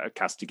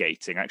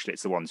 castigating. Actually,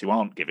 it's the ones who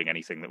aren't giving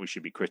anything that we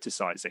should be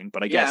criticizing.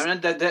 But I guess... Yeah,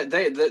 and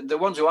the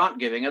ones who aren't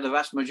giving are the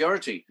vast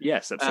majority.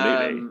 Yes,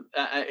 absolutely.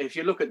 If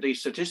you look at the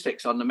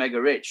statistics on the mega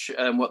rich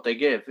and what they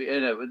give,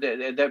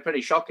 they're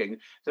pretty shocking.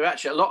 They're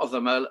actually, a lot of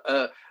them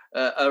are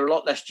a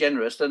lot less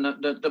generous than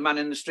the man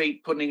in the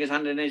street putting his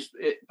hand in his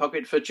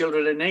pocket for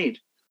children in need.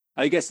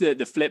 I guess the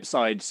flip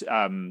side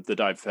that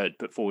I've heard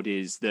put forward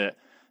is that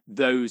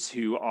those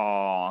who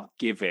are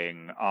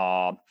giving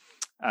are,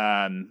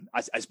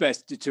 I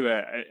suppose, to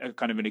a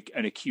kind of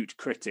an acute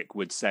critic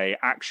would say,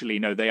 actually,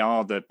 no, they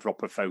are the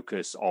proper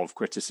focus of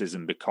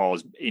criticism,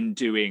 because in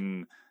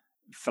doing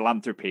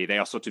philanthropy, they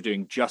are sort of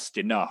doing just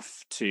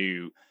enough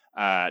to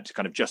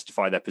kind of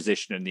justify their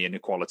position and the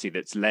inequality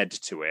that's led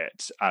to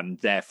it, and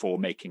therefore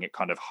making it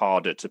kind of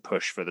harder to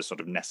push for the sort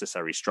of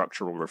necessary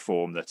structural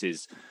reform that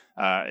is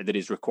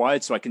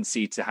required. So I can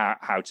see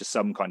how to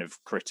some kind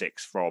of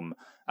critics from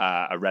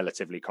a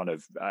relatively kind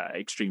of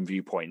extreme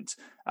viewpoint,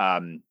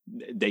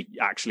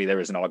 there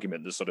is an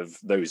argument that sort of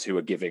those who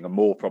are giving are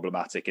more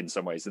problematic in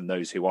some ways than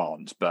those who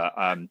aren't. But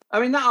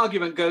that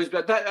argument goes,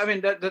 but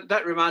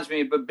that reminds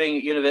me of being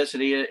at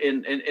university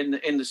in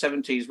the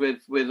 70s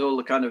with all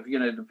the kind of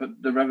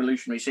the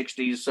revolutionary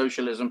 60s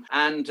socialism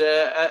and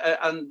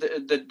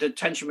the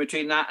tension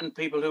between that and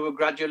people who were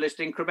gradualist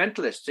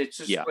incrementalists. It's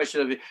just a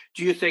question of,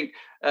 do you think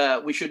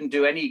we shouldn't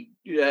do any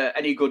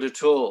good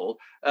at all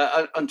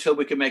until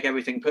we can make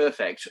everything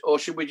perfect, or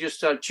should we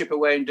just chip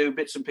away and do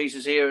bits and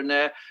pieces here and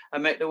there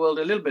and make the world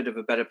a little bit of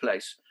a better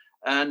place?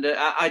 And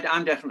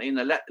I'm definitely in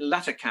the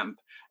latter camp,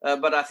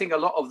 but I think a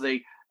lot of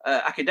the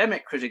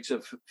academic critics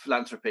of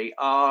philanthropy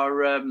are,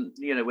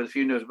 with a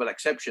few notable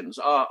exceptions,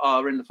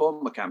 are in the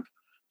former camp.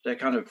 They're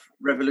kind of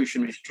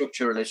revolutionary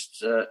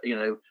structuralists,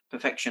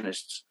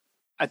 perfectionists.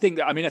 I think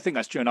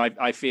that's true, and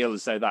I feel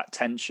as though that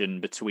tension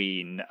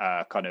between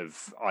kind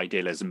of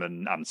idealism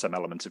and some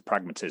element of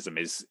pragmatism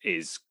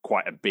is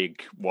quite a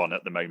big one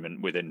at the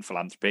moment within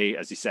philanthropy.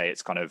 As you say,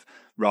 it's kind of,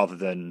 rather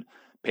than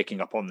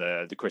picking up on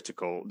the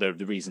critical the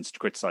reasons to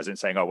criticize it and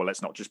saying, oh well,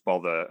 let's not just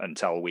bother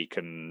until we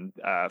can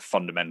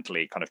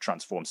fundamentally kind of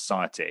transform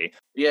society.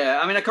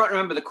 Yeah, I mean, I can't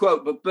remember the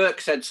quote, but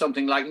Burke said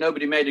something like,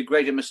 nobody made a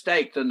greater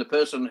mistake than the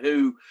person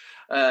who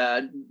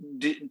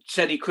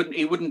said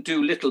he wouldn't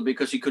do little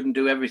because he couldn't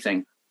do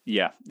everything.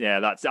 Yeah,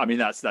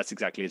 that's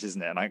exactly it,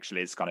 isn't it? And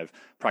actually, it's kind of,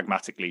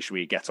 pragmatically, should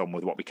we get on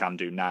with what we can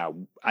do now?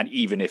 And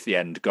even if the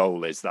end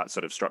goal is that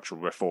sort of structural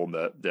reform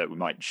that we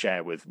might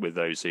share with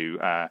those who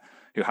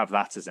have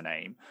that as an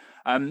aim.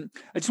 I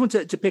just want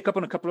to pick up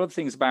on a couple of other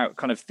things about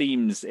kind of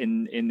themes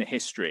in the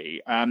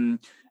history.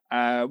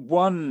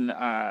 One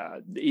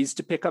is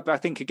to pick up, I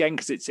think, again,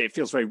 because it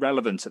feels very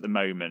relevant at the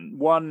moment.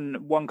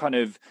 One kind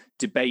of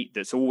debate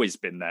that's always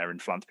been there in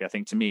philanthropy, I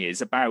think, to me,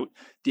 is about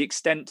the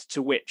extent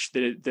to which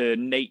the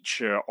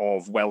nature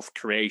of wealth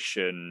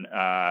creation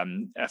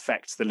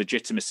affects the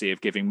legitimacy of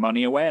giving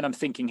money away. And I'm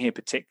thinking here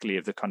particularly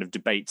of the kind of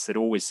debates that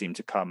always seem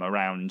to come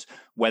around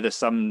whether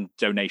some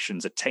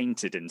donations are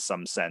tainted in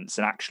some sense,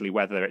 and actually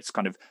whether it's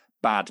kind of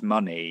bad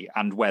money,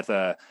 and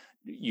whether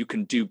you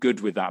can do good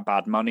with that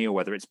bad money, or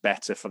whether it's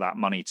better for that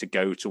money to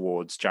go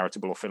towards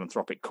charitable or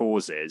philanthropic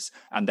causes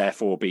and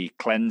therefore be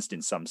cleansed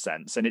in some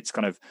sense. And it's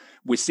kind of,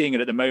 we're seeing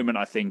it at the moment,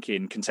 I think,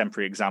 in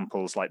contemporary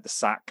examples like the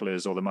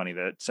Sacklers, or the money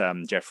that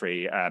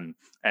Jeffrey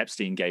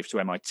Epstein gave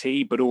to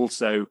MIT, but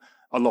also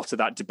a lot of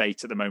that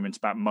debate at the moment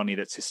about money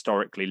that's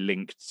historically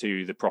linked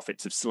to the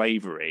profits of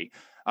slavery.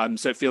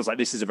 So it feels like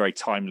this is a very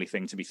timely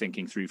thing to be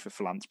thinking through for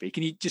philanthropy.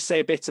 Can you just say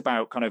a bit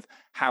about kind of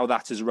how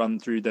that has run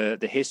through the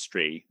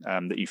history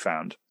that you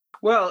found?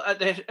 Well, at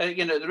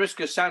the risk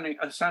of sounding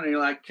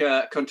like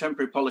a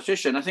contemporary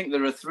politician, I think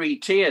there are three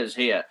tiers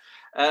here,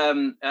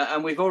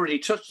 and we've already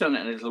touched on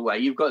it in a little way.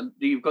 You've got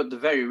the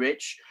very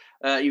rich,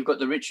 you've got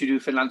the rich who do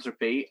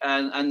philanthropy,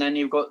 and then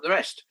you've got the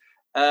rest.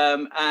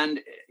 And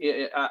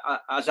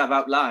as I've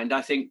outlined,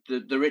 I think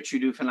the rich who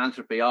do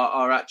philanthropy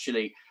are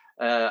actually,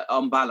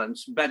 on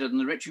balance, better than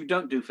the rich who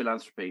don't do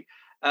philanthropy.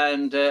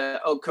 And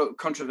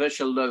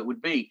controversial though it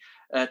would be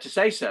to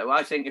say so,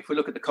 I think if we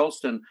look at the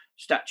Colston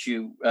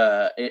statue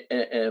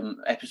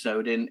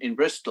episode in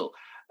Bristol,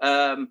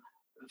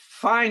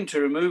 fine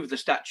to remove the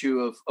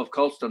statue of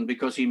Colston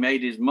because he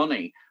made his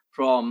money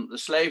from the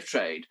slave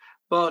trade,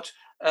 but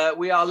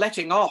we are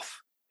letting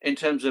off, in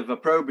terms of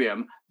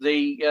opprobrium,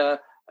 the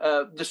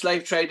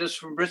slave traders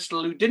from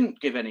Bristol who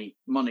didn't give any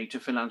money to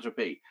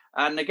philanthropy.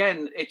 And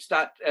again, it's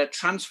that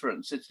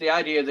transference. It's the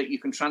idea that you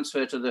can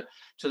transfer to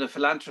the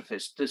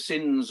philanthropist the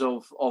sins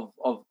of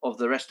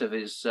the rest of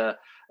his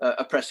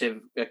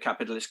oppressive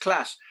capitalist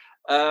class.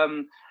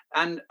 And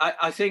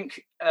I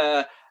think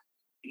the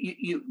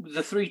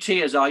three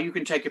tiers are: you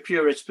can take a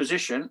purist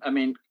position. I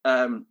mean,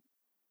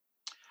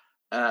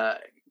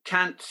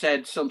 Kant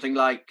said something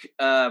like,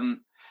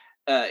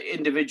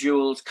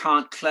 individuals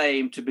can't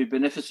claim to be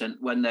beneficent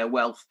when their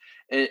wealth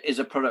is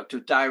a product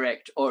of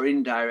direct or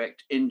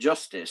indirect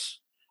injustice.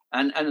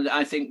 And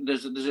I think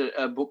there's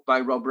a book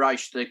by Rob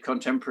Reich, the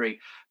contemporary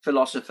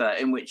philosopher,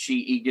 in which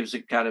he gives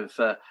a kind of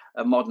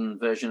a modern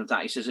version of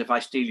that. He says, if I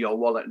steal your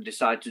wallet and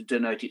decide to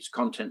donate its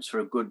contents for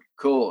a good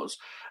cause,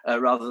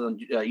 rather than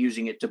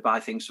using it to buy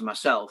things for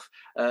myself,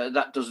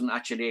 that doesn't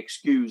actually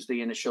excuse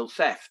the initial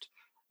theft.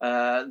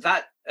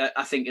 That,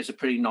 I think, is a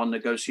pretty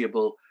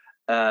non-negotiable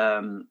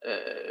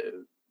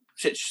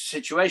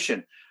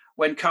situation.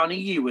 When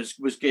Carnegie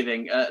was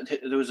giving,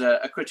 there was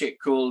a critic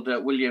called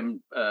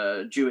William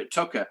Jewett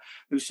Tucker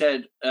who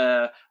said,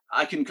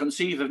 I can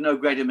conceive of no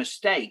greater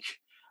mistake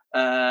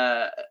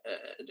to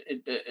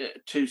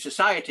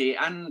society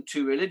and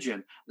to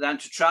religion than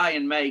to try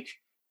and make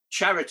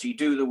charity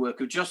do the work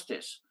of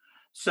justice.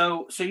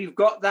 So you've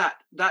got that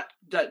I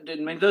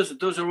mean,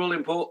 those are all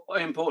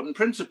important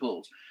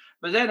principles.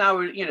 But then I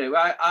would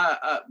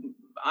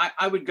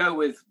go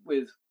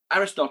with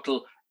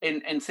Aristotle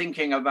in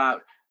thinking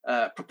about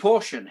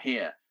proportion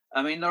here.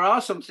 I mean, there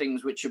are some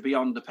things which are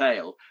beyond the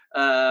pale,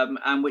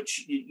 and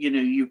which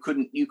you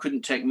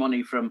couldn't take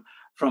money from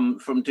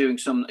doing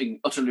something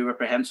utterly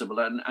reprehensible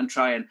and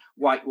try and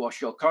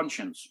whitewash your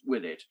conscience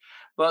with it.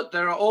 But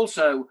there are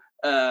also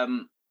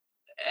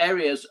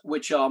areas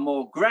which are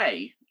more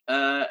grey.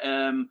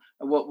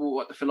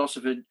 What the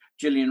philosopher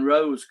Gillian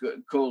Rose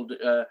called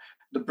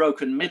the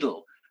broken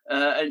middle,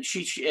 and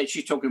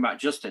she's talking about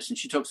justice, and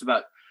she talks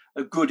about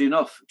a good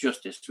enough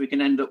justice. We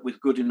can end up with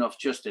good enough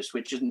justice,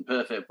 which isn't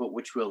perfect, but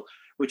which will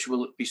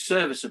be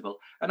serviceable.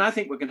 And I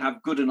think we can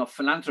have good enough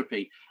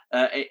philanthropy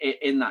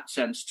in that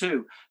sense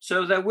too.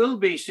 So there will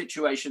be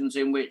situations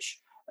in which,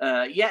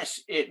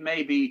 yes, it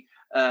may be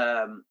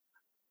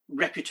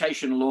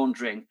reputation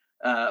laundering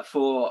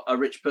for a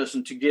rich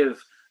person to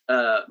give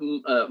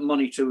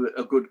money to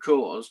a good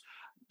cause,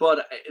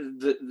 but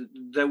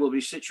there will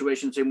be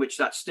situations in which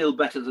that's still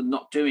better than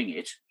not doing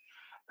it.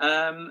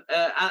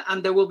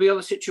 And there will be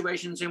other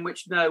situations in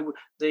which no,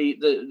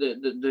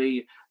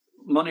 the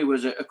money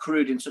was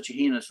accrued in such a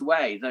heinous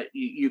way that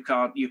you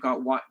can't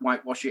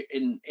whitewash it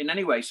in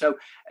any way. So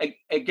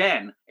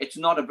again, it's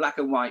not a black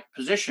and white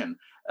position.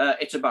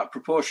 It's about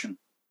proportion.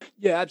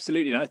 Yeah,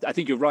 absolutely. And I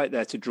think you're right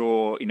there to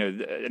draw,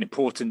 an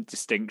important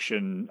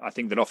distinction, I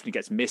think, that often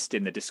gets missed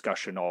in the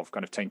discussion of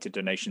kind of tainted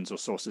donations or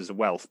sources of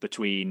wealth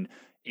between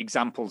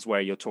examples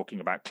where you're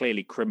talking about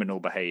clearly criminal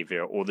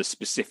behavior or the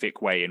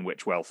specific way in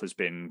which wealth has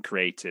been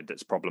created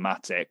that's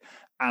problematic,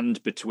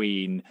 and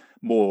between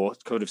more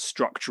kind of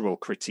structural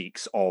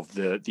critiques of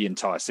the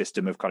entire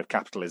system of kind of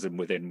capitalism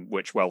within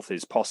which wealth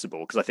is possible,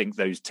 because I think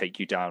those take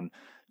you down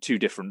two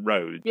different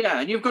roads. Yeah,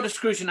 and you've got to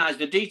scrutinise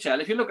the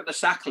detail. If you look at the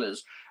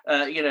Sacklers,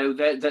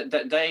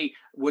 they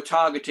were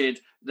targeted.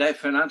 Their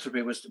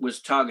philanthropy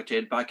was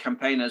targeted by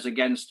campaigners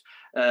against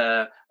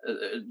the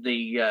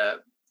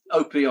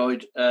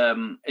opioid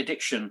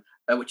addiction,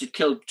 which had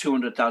killed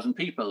 200,000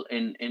 people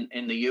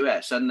in the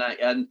US, and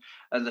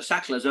the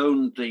Sacklers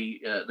owned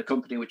the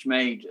company which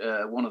made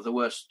one of the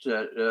worst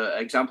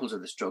examples of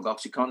this drug,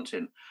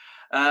 OxyContin.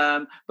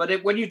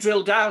 But when you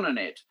drill down on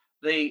it,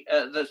 the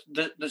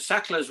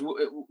Sacklers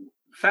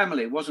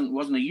family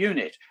wasn't a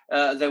unit.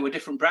 There were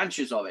different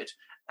branches of it,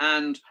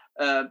 and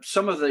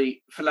some of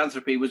the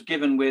philanthropy was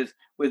given with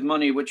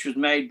money which was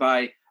made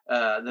by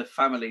the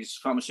family's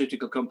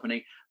pharmaceutical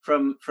company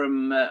from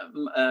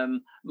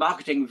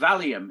marketing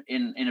Valium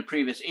in a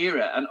previous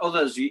era, and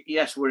others,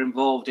 yes, were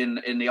involved in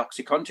the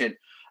OxyContin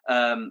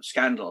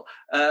scandal.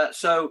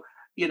 So,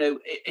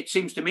 it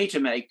seems to me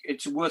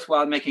it's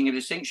worthwhile making a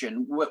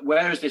distinction.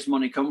 Where has this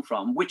money come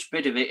from? Which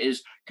bit of it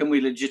can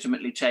we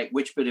legitimately take?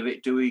 Which bit of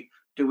it do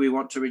we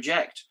want to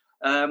reject?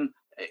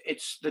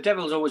 It's the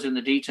devil's always in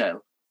the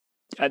detail.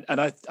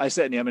 And I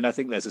certainly, I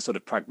think there's a sort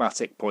of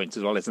pragmatic point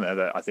as well, isn't there,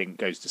 that I think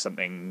goes to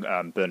something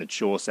Bernard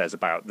Shaw says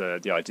about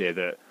the idea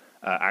that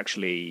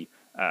actually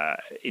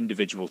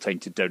individual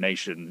tainted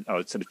donation,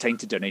 or sort of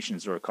tainted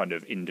donations, are a kind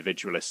of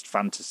individualist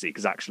fantasy,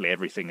 because actually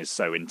everything is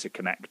so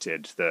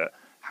interconnected that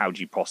how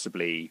do you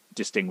possibly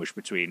distinguish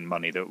between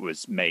money that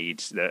was made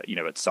that,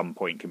 at some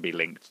point can be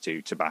linked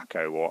to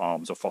tobacco or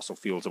arms or fossil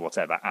fuels or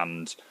whatever,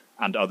 and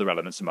other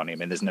elements of money?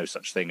 There's no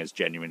such thing as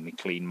genuinely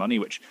clean money,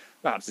 which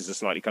perhaps is a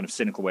slightly kind of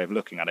cynical way of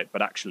looking at it.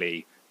 But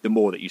actually, the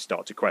more that you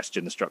start to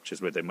question the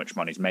structures within which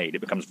money's made, it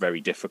becomes very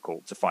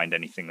difficult to find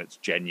anything that's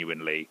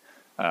genuinely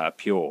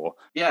pure.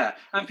 Yeah,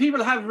 and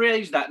people have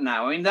raised that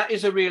now. That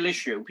is a real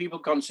issue. People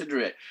consider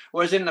it.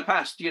 Whereas in the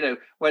past,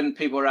 when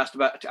people were asked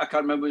about, I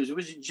can't remember,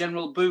 was it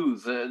General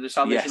Booth, the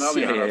Salvation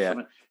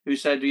Army, who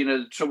said,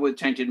 the trouble with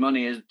tainted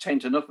money is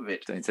taint enough of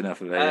it. Taint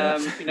enough of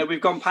it. We've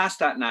gone past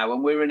that now,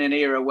 and we're in an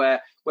era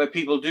where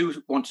people do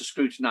want to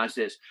scrutinise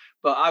this.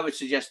 But I would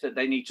suggest that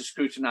they need to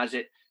scrutinise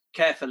it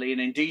carefully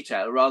and in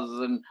detail, rather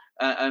than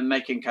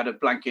making kind of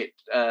blanket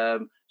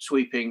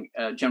sweeping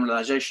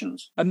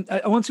generalizations.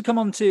 I want to come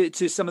on to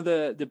some of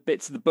the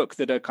bits of the book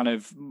that are kind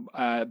of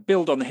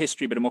build on the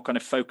history, but are more kind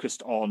of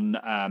focused on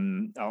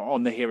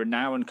the here and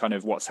now and kind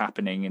of what's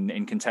happening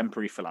in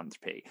contemporary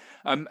philanthropy.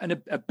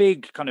 And a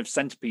big kind of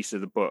centerpiece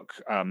of the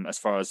book, as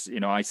far as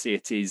I see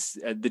it,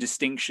 is the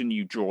distinction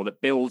you draw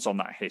that builds on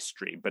that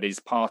history, but is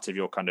part of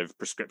your kind of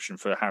prescription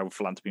for how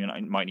philanthropy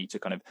might need to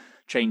kind of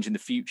change in the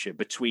future,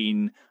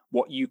 between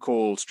what you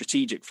call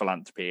strategic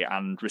philanthropy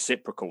and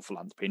reciprocal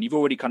philanthropy. And you've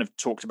already kind of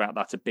talked about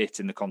that a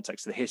bit in the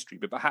context of the history,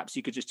 but perhaps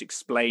you could just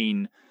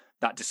explain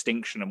that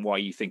distinction and why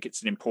you think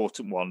it's an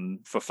important one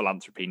for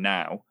philanthropy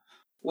now.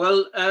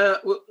 Well,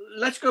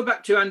 let's go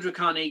back to Andrew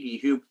Carnegie,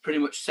 who pretty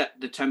much set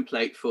the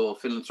template for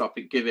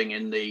philanthropic giving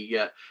in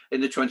the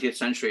 20th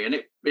century, and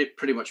it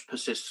pretty much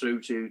persists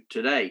through to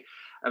today.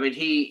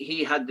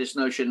 He had this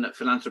notion that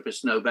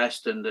philanthropists know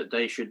best and that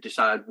they should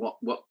decide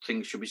what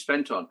things should be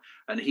spent on.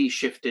 And he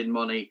shifted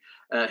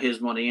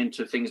his money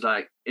into things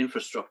like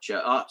infrastructure,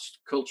 arts,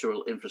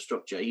 cultural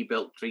infrastructure. He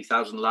built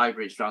 3,000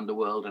 libraries around the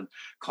world, and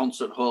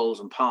concert halls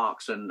and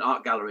parks and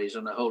art galleries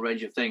and a whole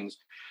range of things.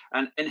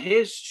 And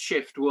his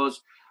shift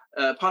was,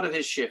 part of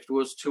his shift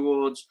was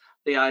towards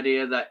the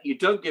idea that you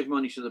don't give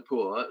money to the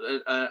poor,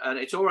 and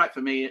it's all right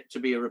for me to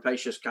be a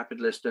rapacious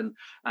capitalist and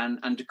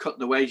to cut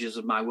the wages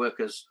of my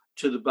workers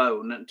to the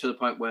bone, and to the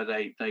point where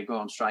they go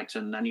on strikes,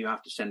 and then you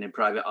have to send in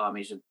private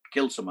armies and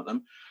kill some of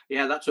them.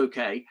 Yeah, that's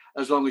okay,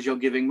 as long as you're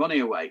giving money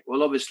away.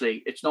 Well,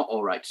 obviously, it's not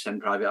all right to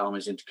send private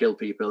armies in to kill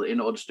people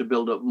in order to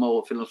build up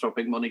more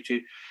philanthropic money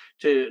to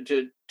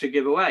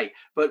give away.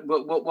 But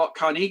what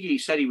Carnegie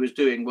said he was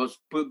doing was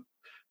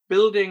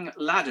building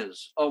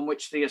ladders on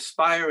which the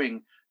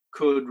aspiring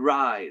could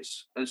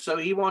rise. And so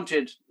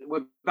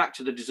we're back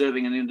to the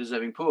deserving and the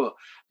undeserving poor.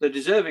 The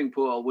deserving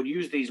poor would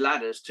use these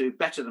ladders to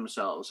better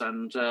themselves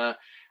and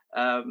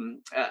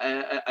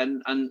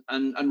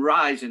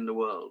rise in the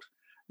world.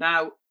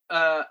 Now,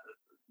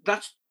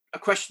 that's a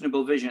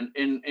questionable vision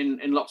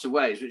in lots of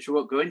ways, which we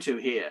won't go into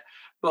here.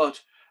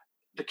 But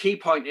the key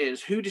point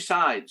is, who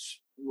decides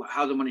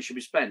how the money should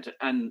be spent?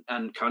 And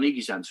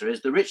Carnegie's answer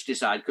is the rich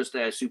decide, because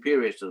they're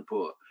superior to the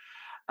poor.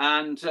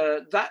 And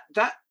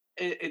that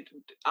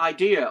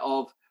idea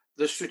of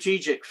the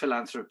strategic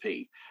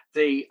philanthropy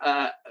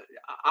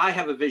I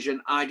have a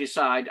vision. I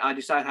decide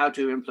how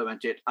to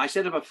implement it. I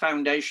set up a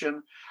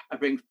foundation. I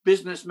bring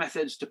business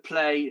methods to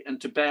play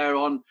and to bear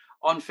on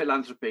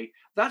philanthropy.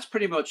 That's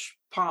pretty much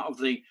part of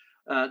the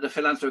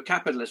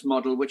philanthrocapitalist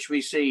model, which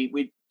we see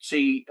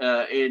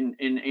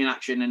in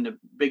action in the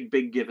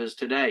big givers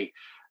today.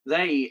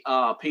 They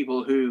are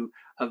people who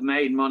have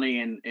made money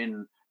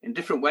in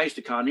different ways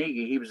to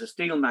Carnegie. He was a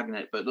steel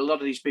magnate, but a lot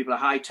of these people are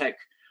high-tech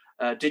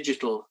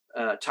digital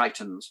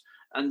titans.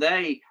 And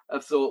they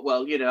have thought,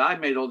 well, I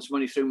made all this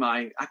money through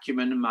my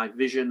acumen and my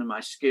vision and my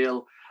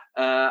skill.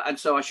 And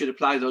so I should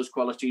apply those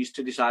qualities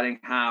to deciding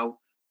how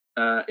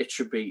it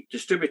should be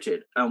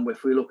distributed. And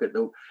if we look at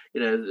the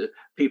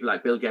people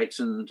like Bill Gates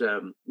and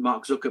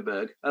Mark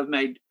Zuckerberg have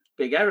made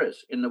big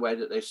errors in the way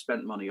that they've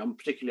spent money on,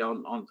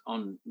 particularly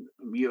on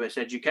US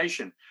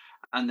education,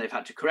 and they've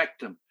had to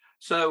correct them.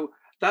 So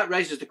that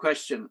raises the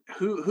question: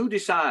 who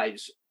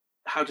decides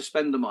how to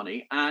spend the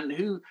money, and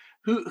who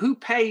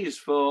pays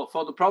for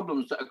the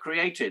problems that are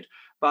created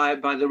by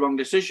the wrong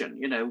decision?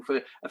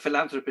 For a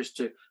philanthropist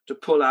to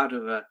pull out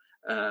of a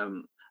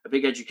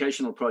big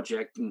educational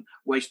project and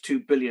waste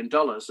 $2 billion,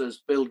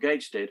 as Bill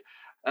Gates did,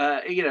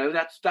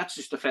 that's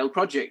just a failed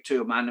project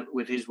to a man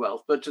with his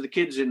wealth. But to the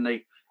kids in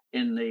the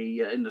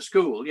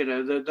school,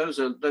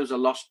 those are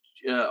lost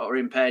or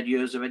impaired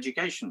years of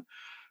education.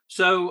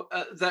 So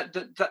that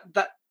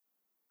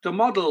the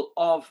model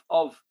of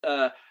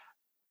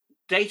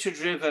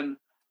data-driven,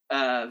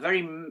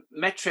 very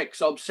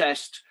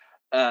metrics-obsessed,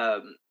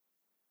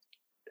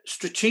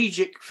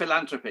 strategic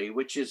philanthropy,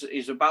 which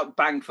is about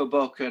bang for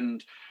buck,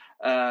 and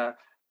the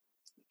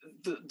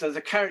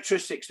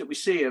characteristics that we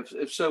see of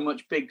so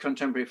much big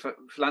contemporary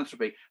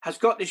philanthropy, has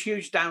got this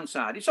huge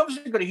downside. It's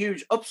obviously got a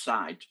huge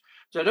upside.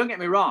 So don't get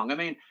me wrong. I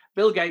mean,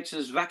 Bill Gates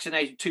has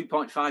vaccinated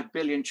 2.5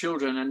 billion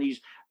children, and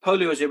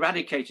polio is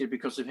eradicated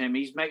because of him.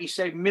 He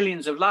saved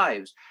millions of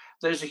lives.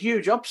 There's a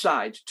huge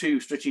upside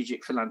to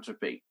strategic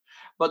philanthropy,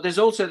 but there's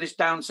also this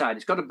downside.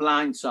 It's got a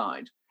blind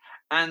side.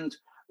 And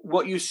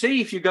what you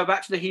see, if you go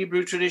back to the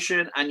Hebrew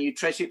tradition and you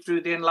trace it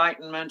through the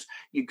Enlightenment,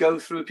 you go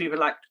through people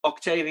like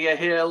Octavia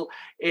Hill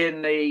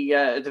in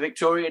the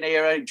Victorian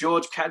era,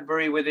 George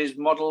Cadbury with his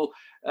model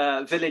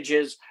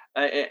villages,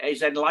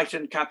 his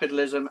enlightened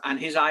capitalism, and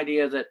his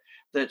idea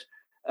that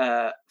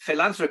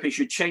philanthropy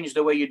should change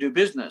the way you do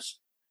business,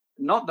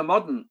 not the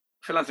modern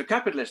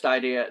philanthrocapitalist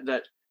idea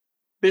that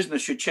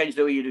business should change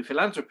the way you do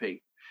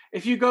philanthropy.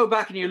 If you go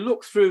back and you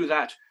look through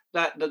that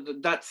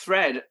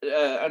thread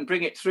and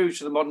bring it through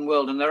to the modern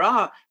world, and there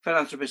are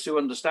philanthropists who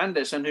understand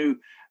this and who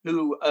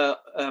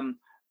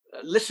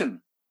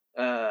listen.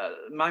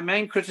 My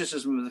main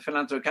criticism of the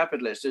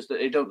philanthrocapitalist is that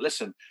they don't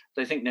listen.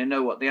 They think they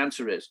know what the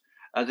answer is.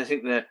 They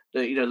think that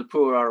the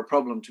poor are a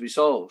problem to be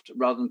solved,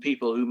 rather than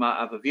people who might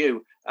have a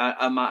view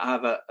and might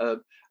have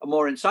a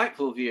more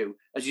insightful view,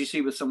 as you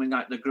see with something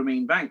like the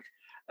Grameen Bank.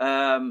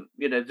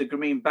 The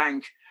Grameen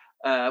Bank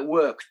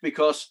worked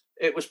because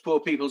it was poor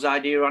people's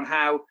idea on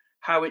how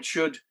it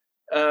should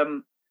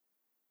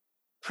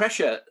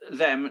pressure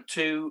them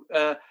to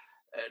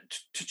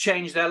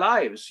change their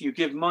lives. You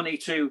give money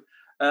to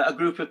a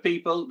group of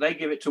people, they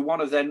give it to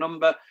one of their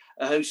number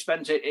who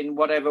spent it in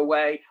whatever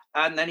way,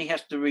 and then he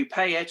has to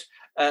repay it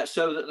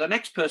so that the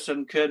next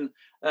person can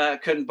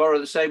borrow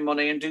the same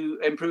money and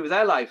improve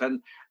their life.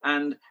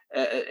 And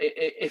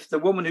if the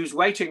woman who's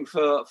waiting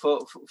for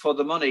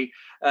the money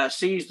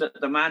sees that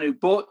the man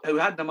who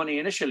had the money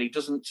initially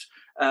isn't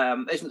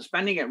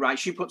spending it right,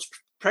 she puts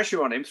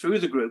pressure on him through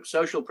the group,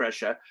 social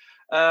pressure,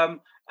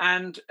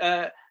 and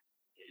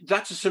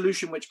that's a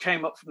solution which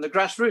came up from the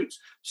grassroots.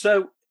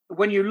 So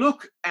when you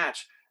look at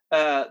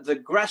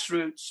the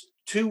grassroots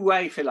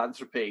two-way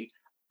philanthropy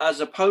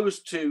as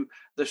opposed to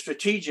the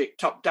strategic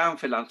top-down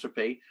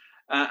philanthropy,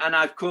 and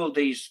I've called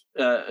these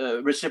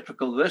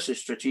reciprocal versus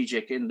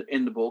strategic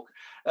in the book,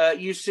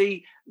 you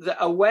see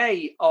a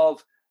way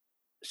of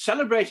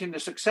celebrating the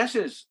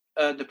successes,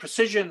 the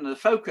precision, the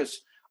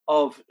focus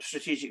of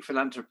strategic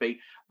philanthropy,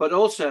 but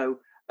also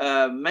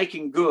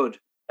making good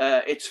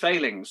its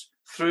failings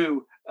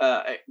through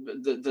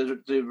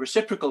the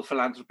reciprocal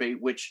philanthropy,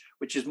 which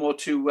is more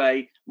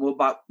two-way, more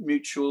about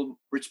mutual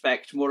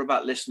respect, more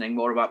about listening,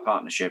 more about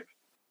partnership.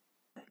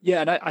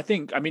 Yeah, and I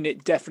think,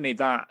 it definitely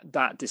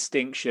that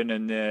distinction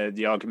and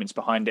the arguments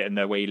behind it and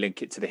the way you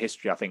link it to the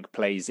history, I think,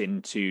 plays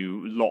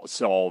into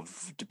lots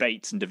of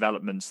debates and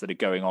developments that are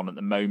going on at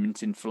the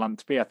moment in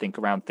philanthropy. I think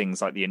around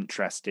things like the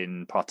interest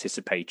in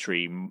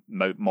participatory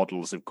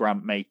models of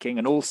grant making,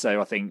 and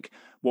also I think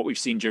what we've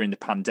seen during the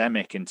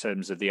pandemic in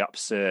terms of the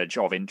upsurge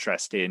of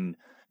interest in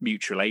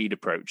mutual aid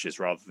approaches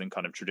rather than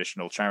kind of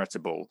traditional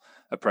charitable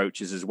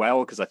approaches as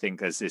well, because I think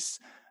there's this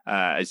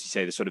as you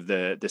say, the sort of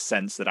the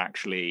sense that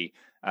actually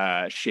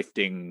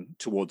shifting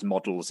towards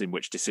models in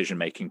which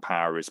decision-making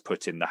power is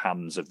put in the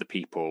hands of the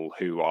people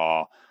who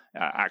are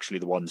actually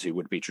the ones who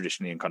would be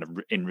traditionally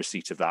in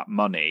receipt of that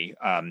money,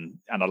 and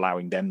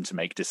allowing them to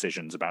make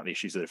decisions about the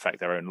issues that affect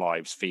their own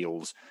lives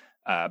feels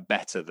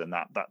better than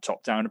that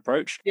top-down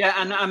approach. Yeah,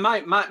 and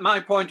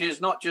my point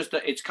is not just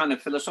that it's kind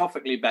of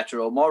philosophically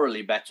better or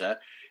morally better.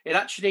 it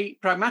actually,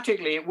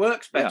 pragmatically, it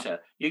works better. Yeah.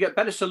 You get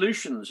better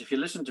solutions if you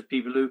listen to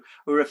people who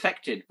are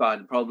affected by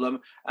the problem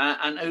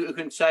and who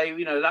can say,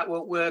 that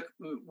won't work.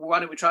 Why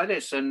don't we try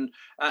this? And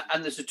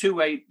there's a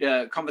two-way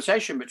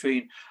conversation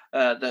between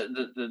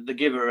the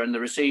giver and the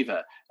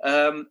receiver.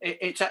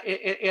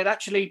 It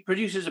actually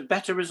produces a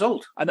better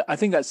result. And I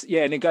think that's,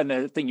 and again,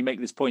 I think you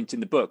make this point in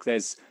the book.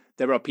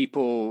 There are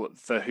people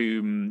for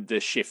whom the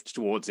shift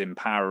towards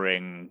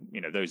empowering,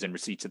 those in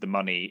receipt of the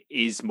money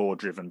is more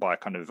driven by a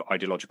kind of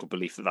ideological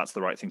belief that that's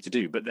the right thing to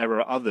do. But there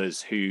are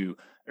others who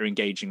are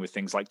engaging with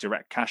things like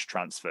direct cash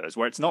transfers,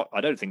 where it's not,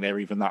 I don't think they're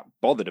even that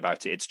bothered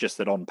about it. It's just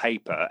that on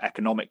paper,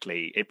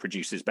 economically, it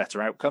produces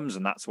better outcomes,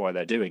 and that's why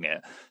they're doing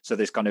it. So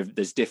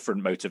there's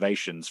different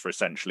motivations for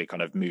essentially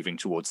kind of moving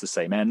towards the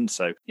same end.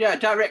 So yeah,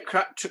 direct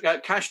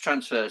cash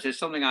transfers is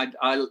something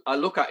I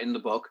look at in the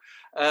book.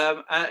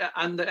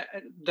 And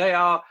they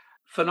are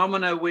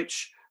phenomena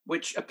which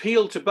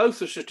appeal to both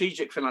the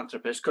strategic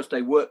philanthropist because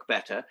they work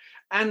better,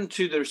 and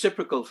to the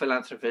reciprocal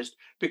philanthropist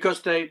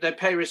because they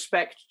pay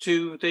respect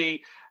to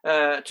the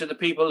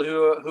people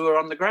who are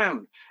on the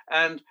ground.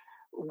 And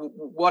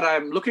what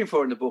I'm looking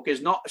for in the book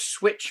is not a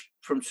switch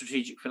from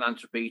strategic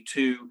philanthropy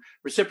to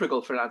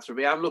reciprocal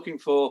philanthropy. I'm looking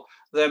for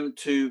them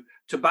to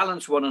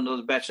balance one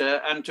another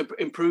better and to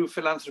improve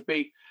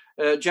philanthropy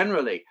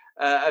generally.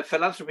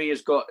 Philanthropy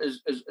has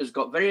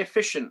got very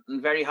efficient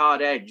and very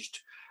hard edged,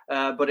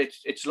 but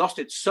it's lost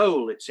its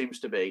soul, it seems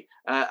to be.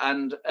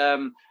 And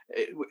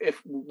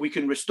if we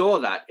can restore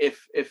that,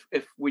 if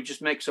we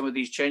just make some of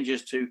these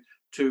changes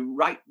to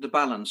right the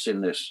balance in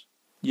this.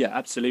 Yeah,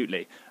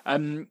 absolutely.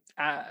 I'm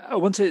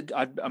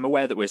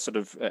aware that we're sort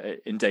of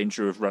in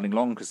danger of running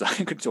long, because I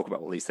could talk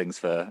about all these things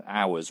for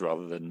hours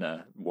rather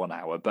than 1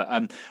 hour. But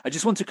I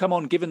just want to come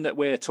on, given that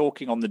we're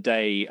talking on the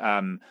day,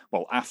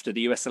 after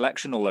the US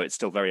election, although it's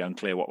still very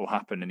unclear what will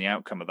happen in the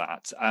outcome of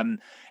that.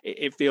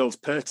 It feels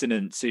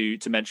pertinent to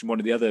mention one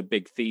of the other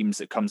big themes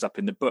that comes up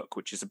in the book,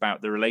 which is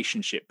about the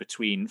relationship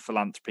between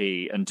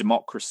philanthropy and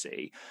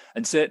democracy.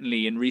 And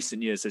certainly in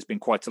recent years, there's been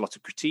quite a lot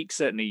of critique,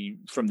 certainly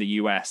from the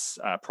US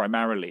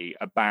primarily,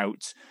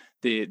 about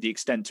the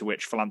extent to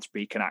which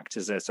philanthropy can act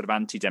as a sort of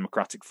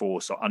anti-democratic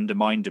force or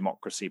undermine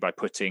democracy by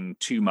putting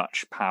too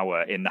much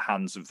power in the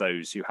hands of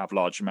those who have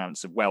large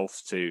amounts of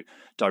wealth to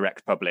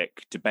direct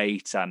public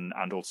debate and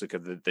also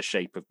the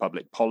shape of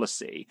public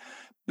policy.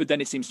 But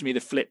then it seems to me the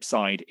flip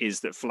side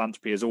is that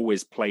philanthropy has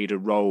always played a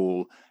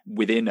role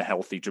within a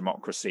healthy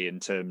democracy in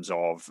terms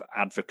of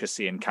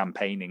advocacy and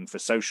campaigning for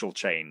social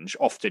change,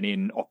 often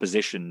in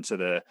opposition to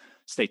the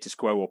status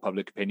quo or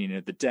public opinion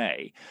of the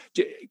day.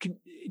 Do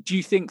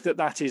you think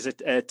that is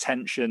a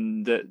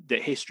tension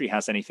that history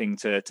has anything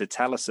to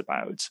tell us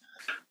about?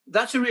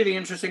 That's a really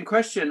interesting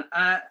question.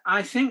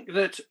 I think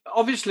that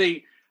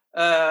obviously,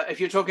 if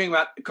you're talking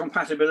about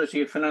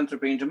compatibility of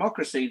philanthropy and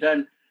democracy,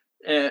 then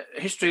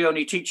history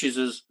only teaches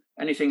us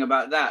anything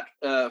about that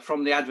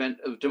from the advent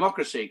of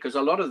democracy, because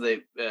a lot of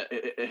the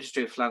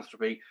history of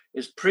philanthropy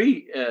is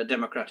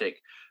pre-democratic,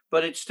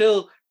 but it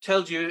still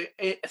tells you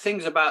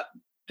things about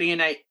the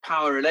innate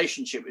power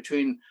relationship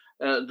between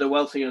the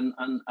wealthy and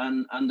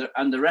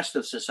the rest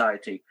of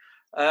society.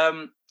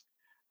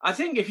 I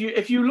think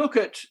if you look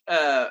at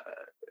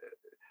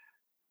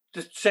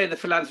say the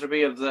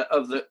philanthropy of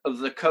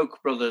the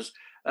Koch brothers,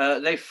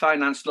 they've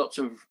financed lots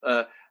of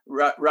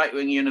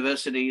right-wing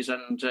universities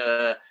and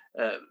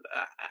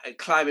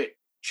climate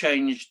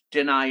change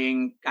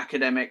denying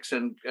academics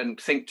and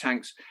think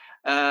tanks,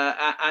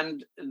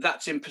 and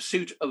that's in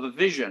pursuit of a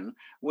vision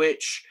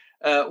which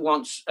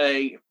wants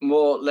a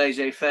more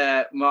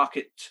laissez-faire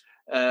market,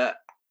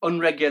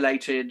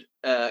 unregulated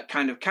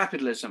kind of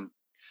capitalism.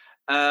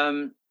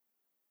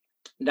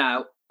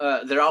 Now,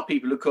 there are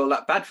people who call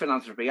that bad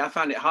philanthropy. I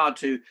find it hard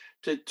to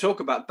talk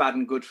about bad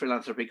and good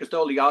philanthropy, because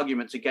all the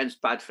arguments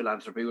against bad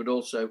philanthropy would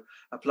also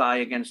apply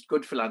against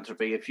good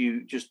philanthropy if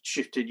you just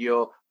shifted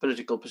your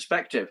political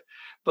perspective.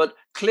 But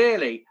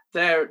clearly,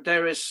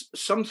 there is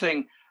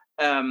something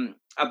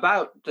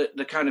about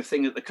the kind of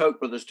thing that the Koch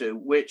brothers do,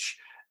 which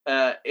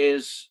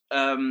is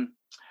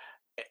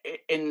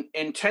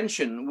in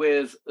tension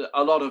with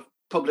a lot of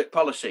public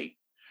policy.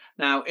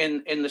 Now,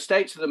 in the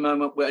States at the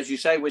moment, as you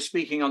say, we're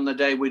speaking on the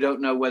day we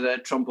don't know whether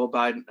Trump or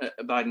Biden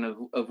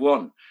have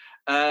won.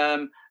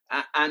 And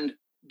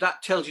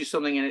that tells you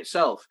something in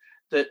itself,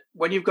 that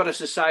when you've got a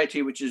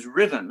society which is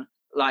riven,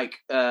 like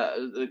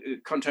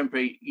the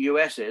contemporary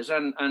US is,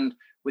 and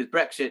with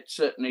Brexit,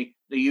 certainly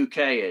the UK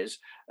is,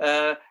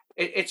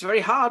 it's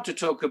very hard to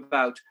talk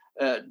about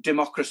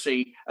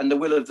democracy and the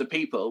will of the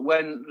people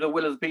when the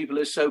will of the people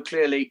is so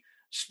clearly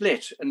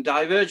split and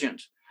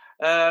divergent.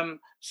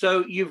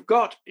 So you've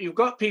got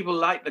people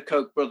like the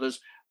Koch brothers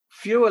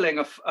fueling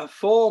a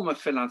form of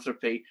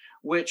philanthropy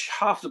which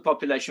half the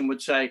population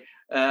would say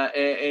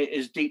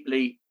is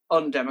deeply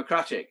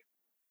undemocratic.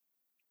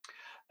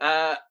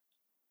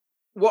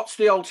 What's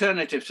the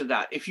alternative to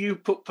that? If you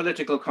put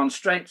political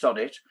constraints on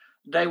it,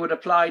 they would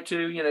apply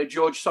to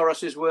George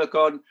Soros's work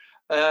on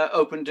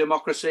open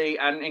democracy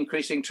and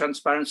increasing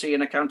transparency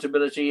and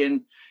accountability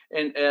in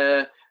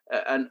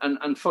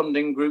and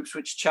funding groups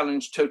which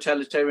challenge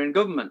totalitarian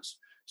governments.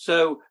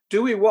 So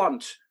do we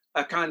want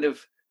a kind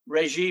of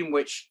regime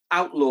which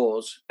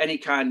outlaws any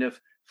kind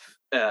of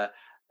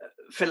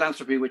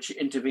philanthropy which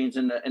intervenes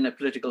in a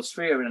political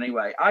sphere in any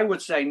way? I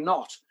would say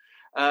not.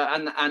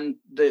 And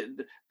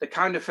the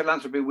kind of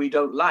philanthropy we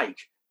don't like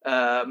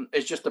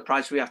is just the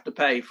price we have to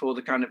pay for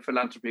the kind of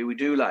philanthropy we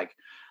do like.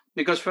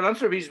 Because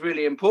philanthropy is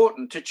really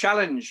important to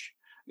challenge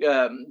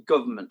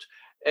government.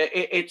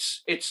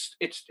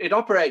 It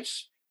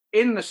operates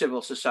in the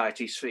civil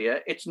society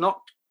sphere. It's not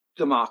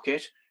the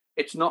market.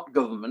 It's not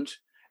government.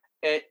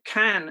 It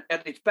can,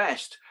 at its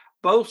best,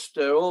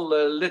 bolster all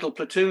the little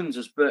platoons,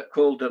 as Burke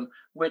called them,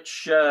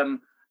 which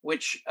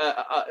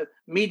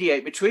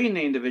mediate between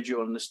the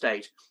individual and the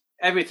state.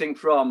 Everything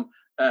from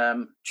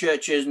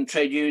churches and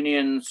trade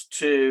unions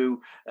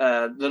to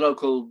the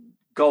local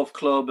golf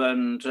club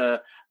and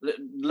the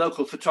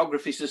local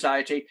photography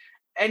society.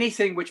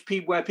 Anything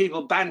where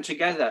people band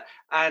together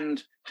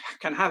and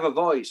can have a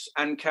voice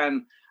and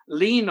can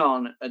lean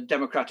on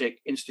democratic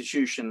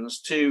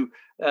institutions to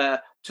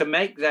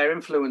make their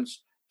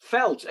influence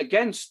felt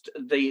against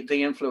the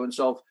influence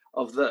of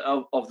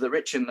the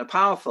rich and the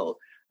powerful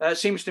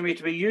seems to me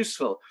to be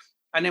useful.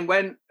 And then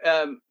when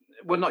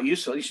not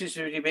useful, it seems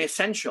to be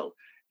essential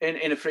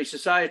in a free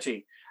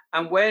society.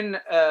 And when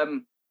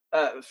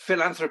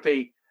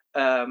philanthropy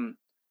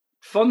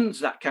funds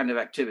that kind of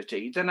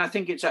activity, then I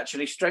think it's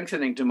actually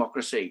strengthening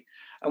democracy.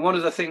 And one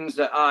of the things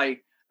that I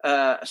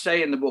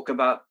say in the book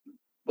about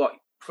what,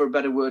 for a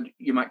better word,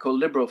 you might call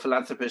liberal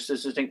philanthropists,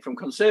 is distinct from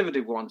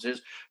conservative ones,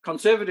 is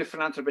conservative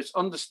philanthropists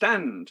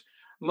understand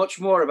much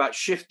more about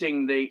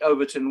shifting the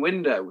Overton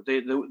window,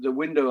 the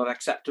window of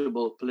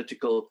acceptable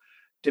political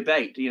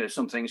debate.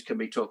 Some things can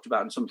be talked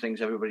about and some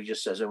things everybody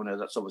just says, oh no,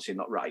 that's obviously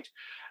not right.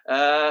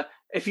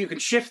 If you can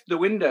shift the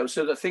window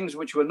so that things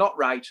which were not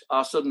right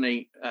are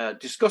suddenly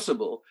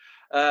discussable,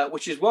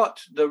 which is what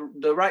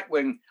the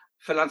right-wing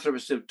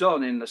philanthropists have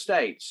done in the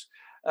States,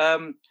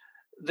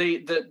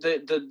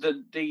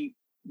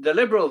 the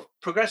liberal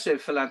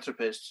progressive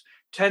philanthropists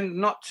tend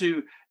not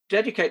to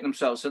dedicate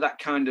themselves to that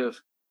kind of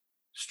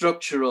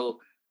structural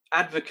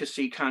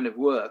advocacy kind of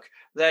work.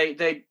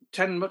 They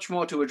tend much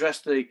more to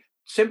address the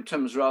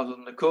symptoms rather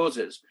than the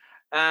causes.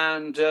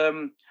 And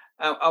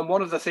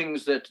one of the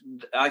things that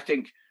I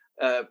think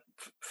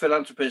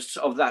philanthropists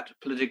of that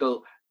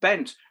political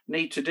bent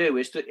need to do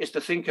is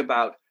to think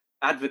about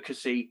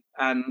advocacy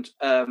and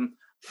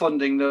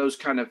funding those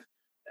kind of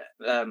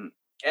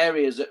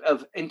areas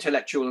of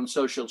intellectual and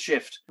social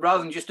shift,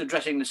 rather than just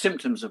addressing the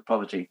symptoms of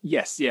poverty.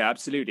 Yes, yeah,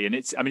 absolutely. And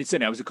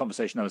certainly, it was a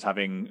conversation I was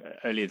having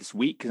earlier this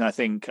week, and I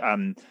think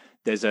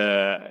there's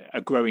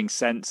a growing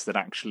sense that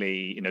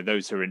actually,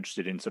 those who are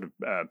interested in sort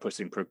of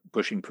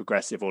pushing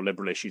progressive or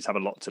liberal issues have a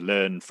lot to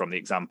learn from the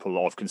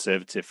example of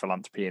conservative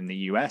philanthropy in the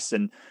US.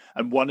 And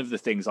one of the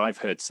things I've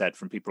heard said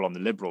from people on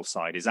the liberal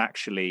side is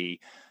actually,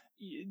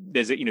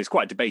 it's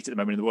quite a debate at the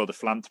moment in the world of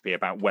philanthropy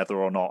about whether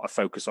or not a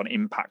focus on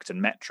impact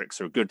and metrics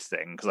are a good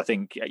thing. Because I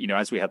think,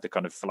 as we had the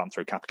kind of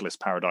philanthro-capitalist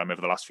paradigm over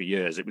the last few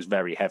years, it was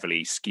very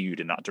heavily skewed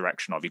in that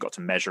direction of you've got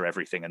to measure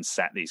everything and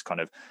set these kind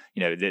of,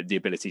 the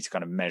ability to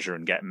kind of measure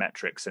and get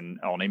metrics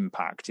and on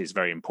impact is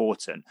very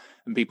important.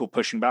 And people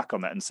pushing back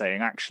on that and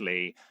saying,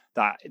 actually,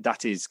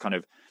 that is kind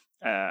of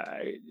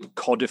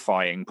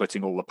codifying,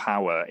 putting all the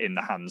power in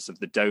the hands of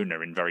the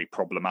donor in very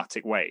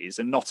problematic ways.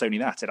 And not only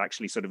that, it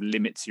actually sort of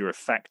limits your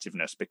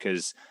effectiveness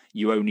because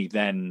you only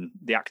then,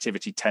 the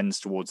activity tends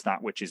towards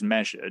that which is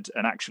measured.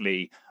 And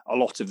actually, a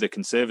lot of the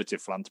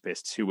conservative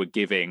philanthropists who were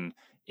giving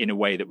in a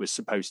way that was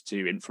supposed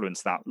to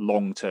influence that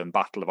long-term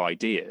battle of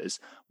ideas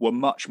were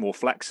much more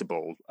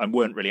flexible and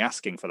weren't really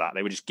asking for that.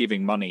 They were just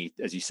giving money,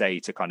 as you say,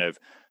 to kind of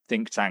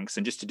think tanks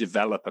and just to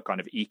develop a kind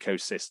of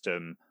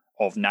ecosystem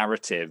of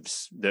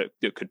narratives that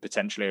could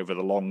potentially over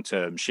the long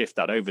term shift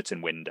that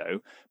Overton window,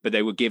 but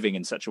they were giving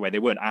in such a way, they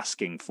weren't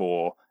asking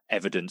for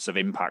evidence of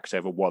impact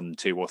over 1,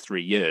 2 or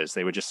 3 years.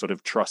 They were just sort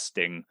of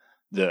trusting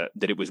that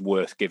it was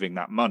worth giving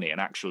that money.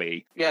 And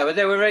actually, yeah, but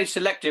they were very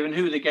selective in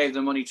who they gave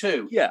the money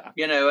to. Yeah,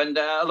 and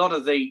a lot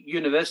of the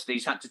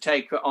universities had to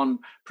take on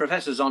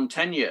professors on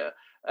tenure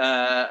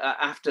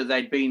after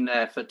they'd been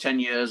there for 10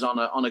 years on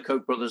a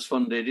Koch brothers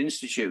funded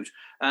institute,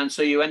 and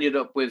so you ended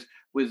up with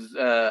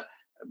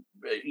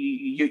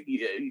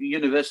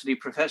university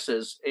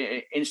professors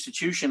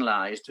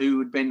institutionalized who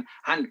had been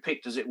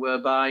handpicked, as it were,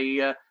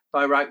 by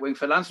right-wing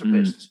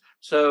philanthropists.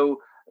 So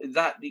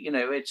that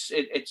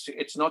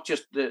it's not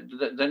just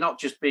they're not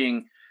just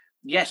being,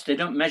 yes, they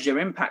don't measure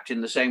impact in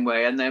the same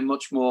way, and they're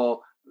much more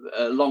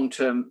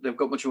long-term. They've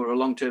got much more of a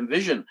long-term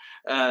vision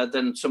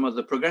than some of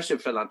the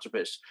progressive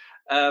philanthropists,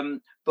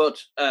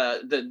 but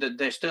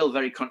they're still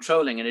very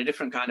controlling in a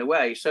different kind of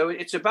way. So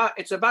it's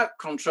about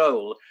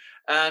control.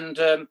 And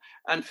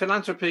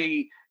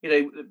philanthropy,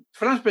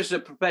 philanthropists are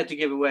prepared to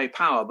give away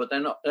power, but they're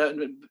not.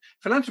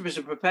 Philanthropists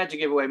are prepared to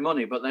give away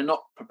money, but they're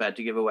not prepared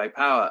to give away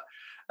power.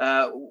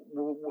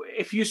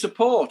 If you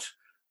support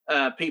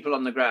people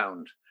on the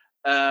ground,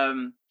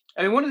 one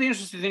of the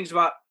interesting things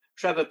about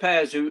Trevor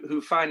Pears, who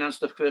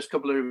financed the first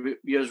couple of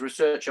years'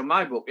 research on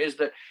my book, is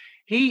that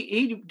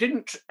he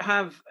didn't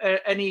have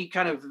any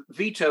kind of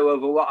veto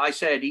over what I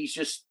said. He's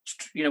just,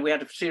 we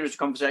had a series of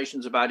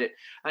conversations about it,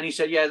 and he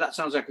said, "Yeah, that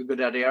sounds like a good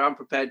idea. I'm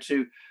prepared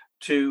to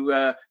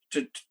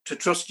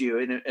trust you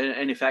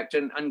in effect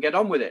and get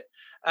on with it."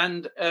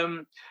 And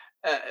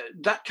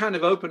that kind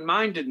of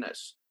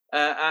open-mindedness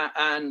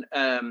and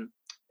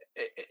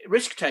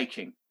risk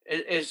taking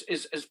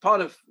is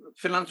part of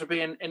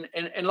philanthropy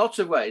in lots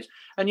of ways.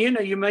 And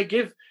you may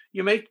give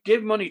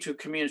money to a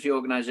community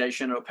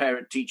organization or a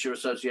parent teacher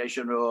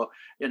association or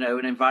an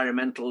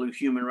environmental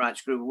human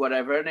rights group or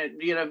whatever, and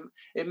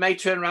it may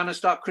turn around and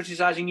start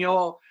criticizing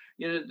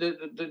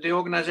the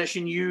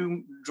organization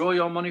you draw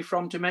your money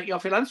from to make your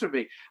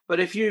philanthropy. But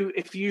if you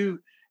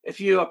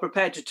are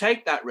prepared to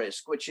take that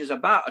risk, which is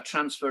about a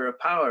transfer of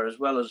power as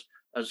well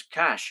as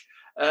cash,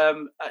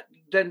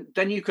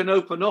 then you can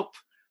open up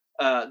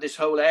this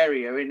whole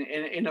area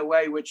in a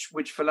way which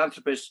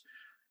philanthropists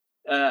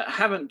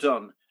haven't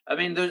done. I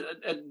mean,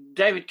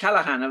 David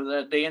Callahan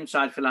of the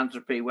Inside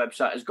Philanthropy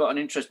website has got an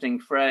interesting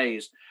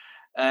phrase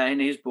in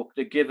his book,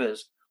 The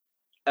Givers.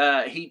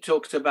 He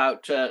talks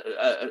about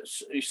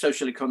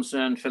socially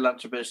concerned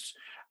philanthropists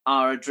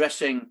are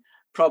addressing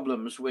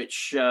problems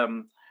which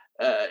allowing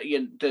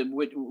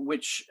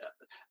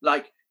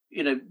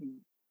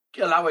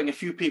a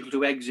few people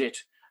to exit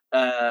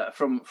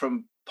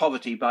from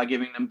poverty by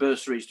giving them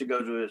bursaries to go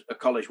to a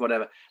college,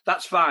 whatever.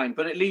 That's fine,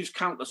 but it leaves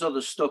countless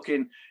others stuck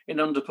in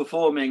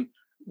underperforming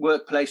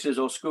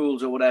workplaces or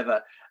schools or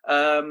whatever.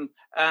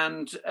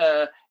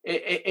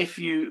 If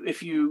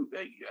you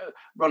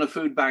run a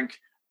food bank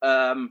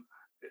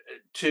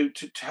to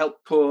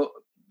help poor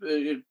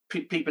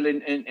people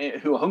in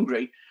who are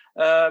hungry,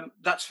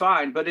 that's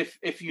fine. But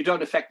if you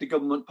don't affect the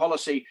government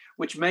policy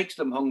which makes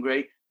them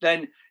hungry,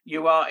 then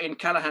you are, in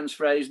Callahan's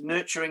phrase,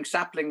 nurturing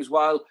saplings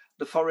while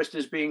the forest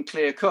is being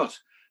clear cut.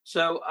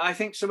 So I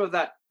think some of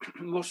that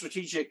more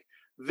strategic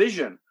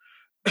vision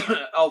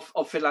of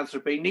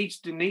philanthropy needs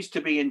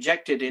to be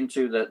injected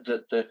into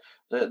the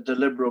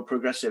liberal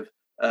progressive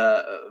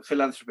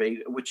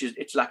philanthropy, which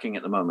it's lacking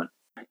at the moment.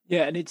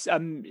 Yeah, and it's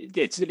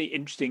really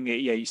interesting.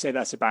 Yeah, you say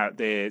that's about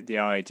the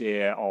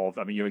idea of,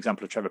 I mean, your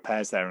example of Trevor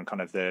Pears there, and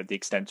kind of the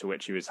extent to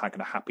which he was kind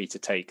of happy to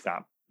take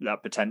that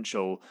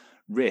potential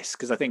risk.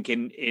 Because I think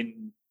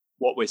in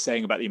what we're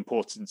saying about the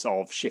importance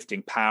of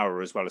shifting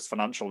power as well as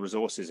financial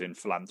resources in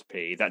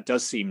philanthropy, that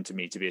does seem to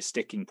me to be a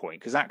sticking point.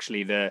 Because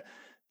actually the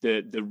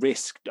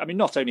risk, I mean,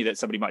 not only that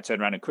somebody might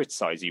turn around and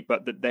criticize you,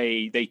 but that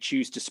they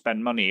choose to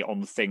spend money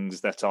on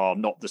things that are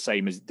not the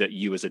same as that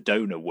you as a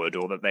donor would,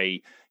 or that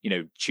they,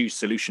 choose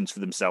solutions for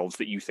themselves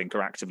that you think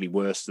are actively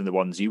worse than the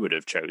ones you would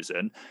have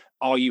chosen.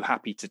 Are you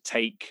happy to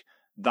take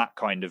that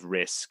kind of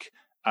risk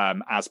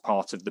as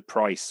part of the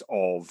price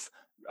of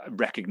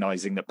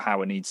recognizing that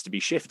power needs to be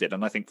shifted?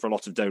 And I think for a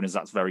lot of donors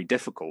that's very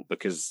difficult,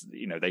 because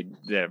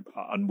they're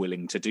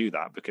unwilling to do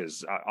that,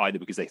 because either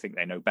because they think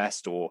they know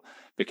best, or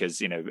because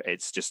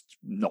it's just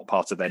not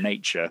part of their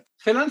nature.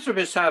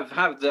 Philanthropists have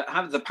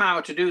the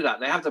power to do that.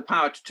 They have the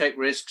power to take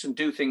risks and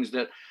do things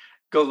that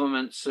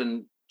governments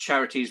and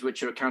charities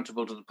which are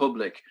accountable to the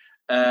public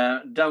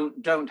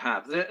don't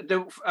have.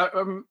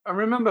 I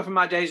remember from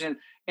my days in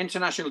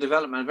international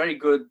development a very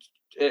good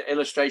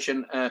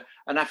illustration,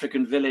 an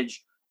African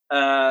village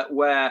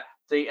where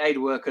the aid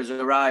workers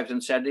arrived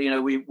and said,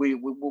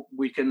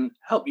 we can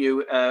help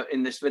you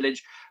in this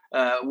village.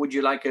 Would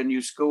you like a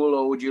new school,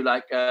 or would you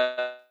like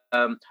a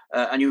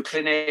new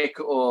clinic,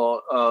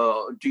 or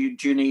do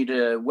you need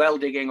well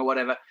digging or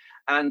whatever?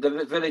 And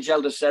the village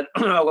elders said,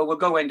 "Oh, well, we'll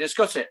go away and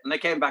discuss it." And they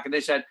came back and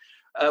they said,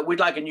 "We'd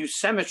like a new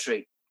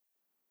cemetery."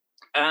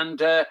 And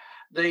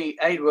the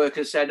aid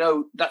workers said,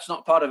 "Oh, that's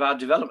not part of our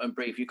development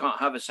brief. You can't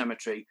have a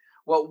cemetery."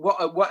 Well,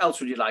 what else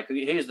would you like?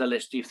 Here's the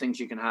list of things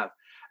you can have.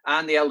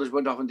 And the elders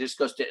went off and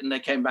discussed it, and they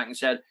came back and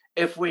said,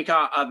 "If we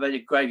can't have a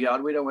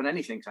graveyard, we don't want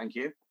anything, thank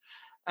you."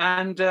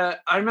 And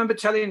I remember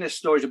telling this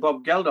story to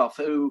Bob Geldof,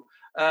 who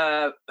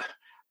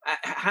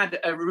had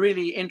a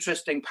really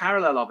interesting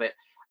parallel of it.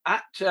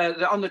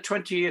 On the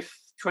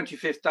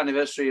 25th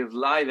anniversary of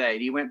Live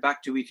Aid, he went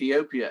back to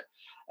Ethiopia,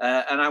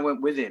 and I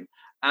went with him.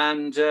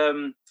 And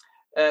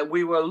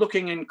we were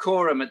looking in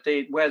Coram at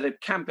where the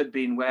camp had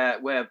been, where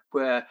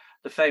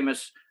the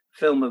famous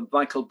film of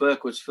Michael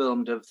Burke was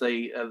filmed, of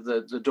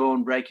the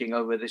dawn breaking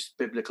over this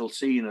biblical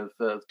scene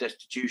of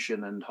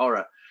destitution and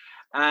horror.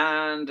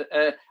 And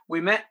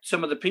we met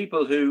some of the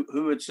people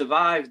who had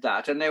survived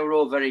that, and they were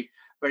all very,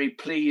 very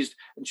pleased,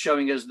 and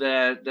showing us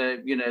their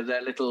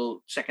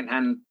little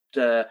secondhand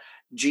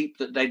Jeep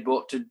that they'd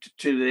bought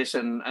to this,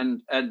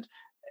 and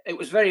it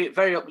was very,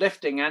 very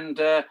uplifting. And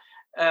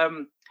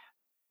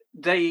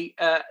they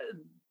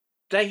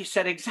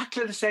said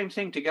exactly the same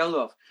thing to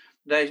Geldof.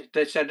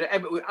 They said,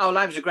 "Our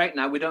lives are great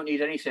now. We don't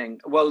need anything."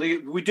 Well,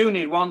 we do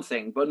need one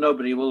thing, but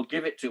nobody will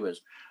give it to us.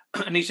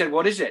 And he said,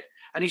 "What is it?"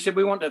 And he said,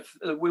 we want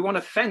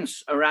a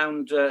fence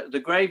around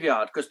the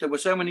graveyard, because there were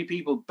so many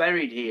people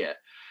buried here.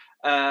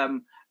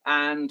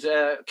 and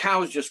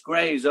cows just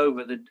graze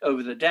over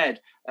the dead.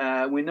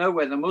 We know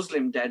where the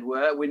Muslim dead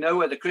were. We know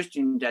where the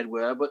Christian dead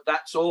were, but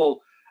that's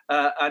all.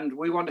 And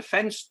we want a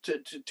fence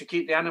to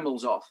keep the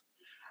animals off.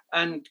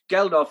 And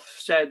Geldof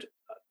said,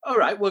 all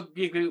right, well,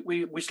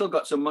 we still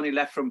got some money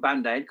left from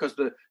Band-Aid because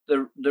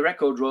the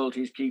record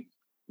royalties keep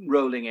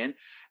rolling in.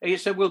 And he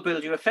said, we'll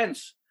build you a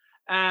fence.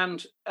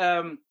 And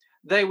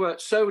they were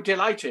so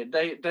delighted.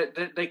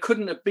 They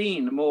couldn't have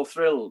been more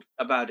thrilled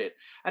about it.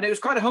 And it was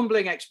quite a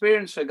humbling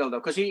experience for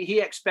Geldof because he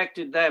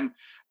expected them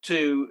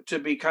to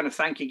be kind of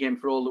thanking him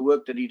for all the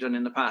work that he'd done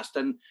in the past.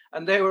 And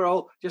they were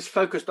all just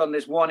focused on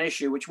this one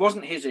issue, which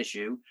wasn't his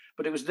issue,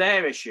 but it was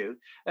their issue.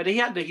 And he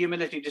had the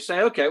humility to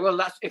say, okay, well,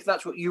 if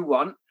that's what you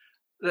want,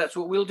 that's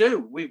what we'll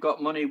do. We've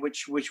got money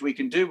which we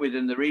can do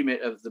within the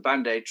remit of the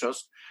Band-Aid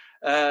Trust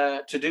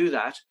to do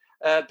that.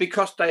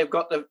 Because they've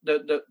got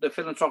the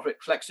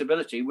philanthropic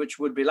flexibility, which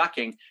would be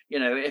lacking,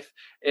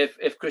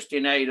 if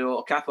Christian Aid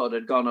or CAPOD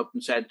had gone up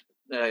and said,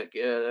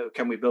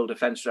 "Can we build a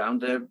fence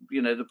around?"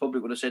 The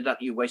public would have said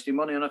that you're wasting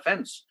money on a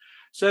fence.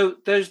 So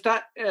there's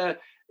that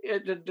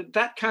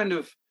kind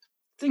of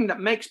thing that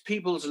makes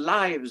people's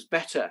lives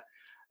better.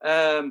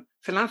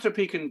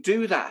 Philanthropy can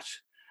do that.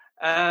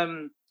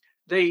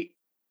 The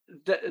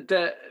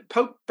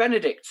Pope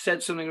Benedict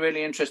said something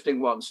really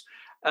interesting once.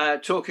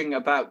 Talking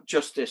about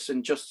justice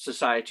and just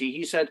society,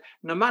 he said,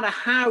 no matter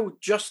how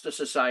just a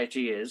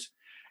society is,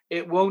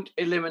 it won't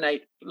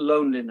eliminate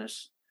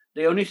loneliness.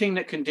 The only thing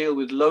that can deal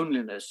with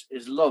loneliness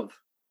is love.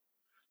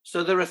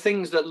 So there are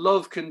things that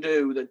love can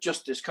do that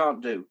justice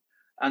can't do,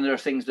 and there are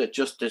things that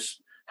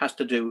justice has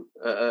to do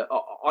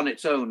on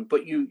its own.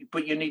 But you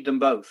need them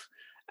both,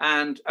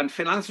 and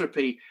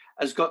philanthropy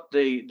has got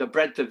the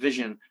breadth of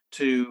vision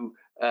to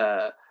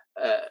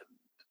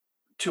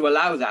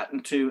allow that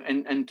and to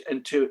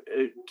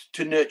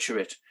nurture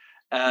it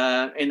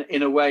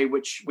in a way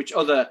which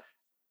other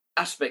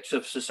aspects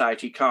of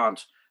society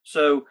can't.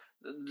 So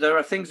there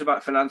are things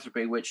about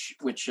philanthropy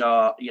which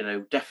are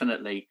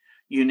definitely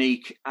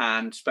unique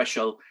and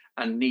special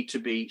and need to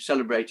be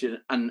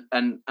celebrated and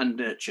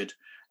nurtured.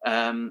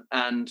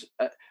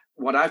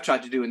 What I've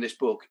tried to do in this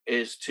book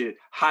is to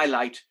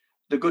highlight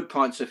the good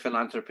points of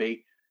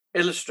philanthropy,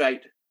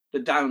 illustrate the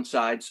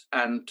downsides,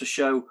 and to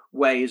show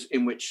ways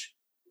in which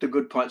the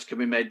good points can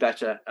be made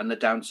better and the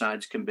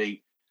downsides can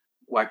be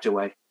wiped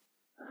away.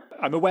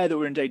 I'm aware that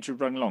we're in danger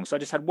of running along, so I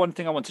just had one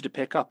thing I wanted to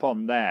pick up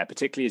on there,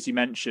 particularly as you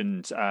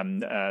mentioned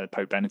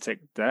Pope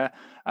Benedict there.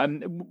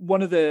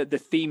 One of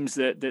the themes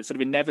that sort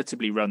of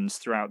inevitably runs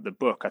throughout the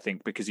book, I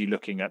think, because you're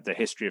looking at the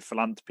history of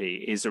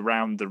philanthropy, is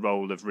around the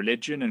role of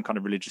religion and kind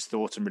of religious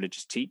thought and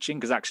religious teaching,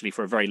 because actually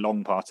for a very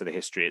long part of the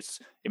history, it's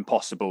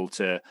impossible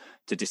to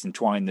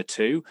disentwine the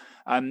two.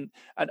 And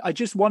I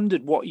just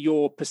wondered what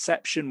your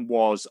perception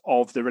was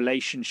of the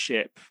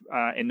relationship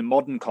in the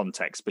modern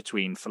context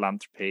between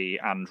philanthropy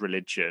and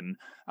religion,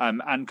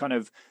 and kind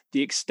of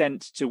the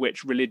extent to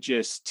which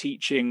religious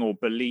teaching or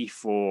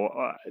belief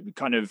or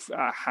kind of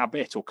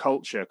habit or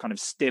culture kind of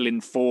still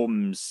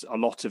informs a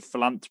lot of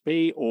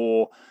philanthropy,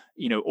 or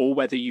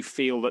whether you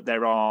feel that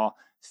there are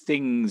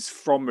things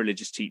from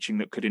religious teaching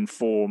that could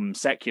inform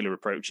secular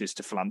approaches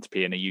to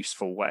philanthropy in a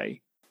useful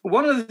way.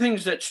 One of the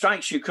things that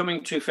strikes you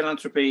coming to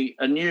philanthropy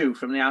anew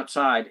from the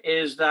outside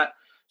is that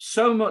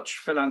so much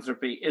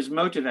philanthropy is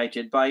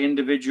motivated by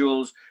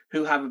individuals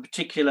who have a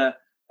particular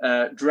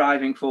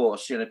driving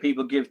force.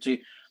 People give to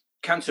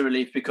cancer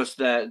relief because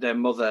their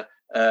mother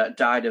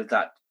died of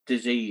that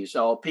disease,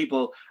 or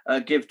people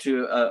give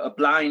to a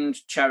blind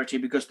charity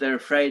because they're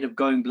afraid of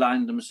going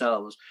blind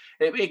themselves.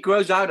 It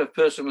grows out of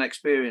personal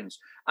experience,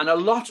 and a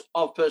lot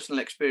of personal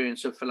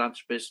experience of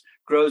philanthropists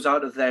grows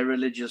out of their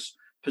religious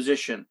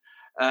position.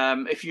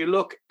 If you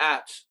look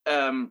at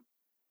the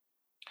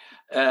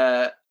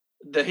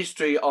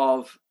history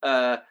of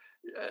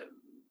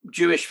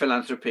Jewish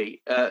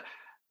philanthropy,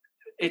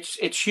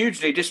 it's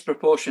hugely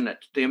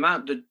disproportionate, the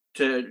amount that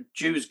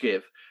Jews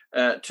give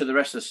to the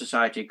rest of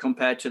society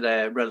compared to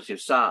their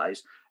relative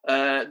size.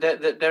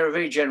 They're a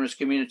very generous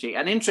community.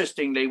 And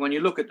interestingly, when you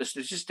look at the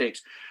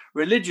statistics,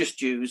 religious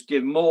Jews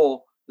give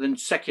more than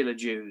secular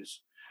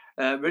Jews.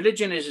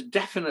 Religion is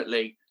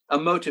definitely a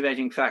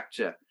motivating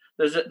factor.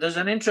 There's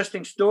an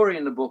interesting story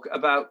in the book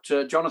about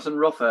Jonathan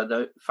Ruffer,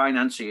 the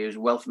financier, who's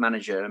wealth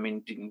manager. I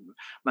mean,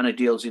 man who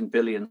deals in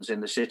billions in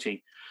the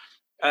city.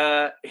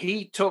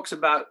 He talks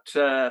about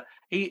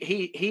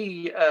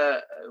he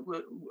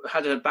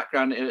had a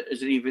background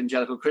as an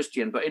evangelical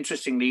Christian, but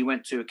interestingly, he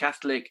went to a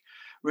Catholic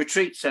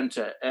retreat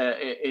centre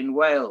in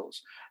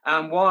Wales,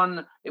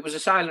 and it was a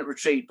silent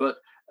retreat, but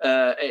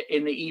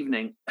in the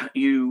evening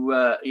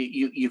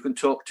you can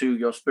talk to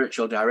your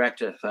spiritual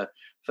director for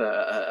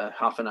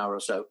half an hour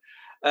or so.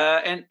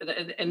 And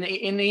in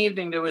the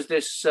evening, there was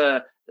this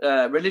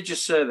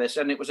religious service,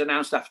 and it was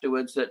announced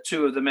afterwards that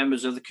two of the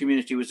members of the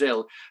community was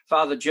ill.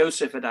 Father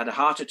Joseph had a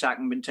heart attack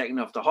and been taken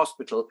off to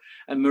hospital,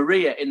 and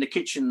Maria in the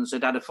kitchens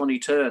had a funny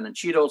turn, and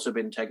she'd also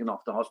been taken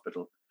off to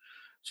hospital.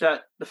 So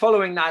the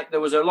following night, there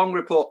was a long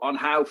report on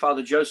how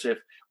Father Joseph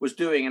was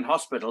doing in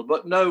hospital,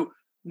 but no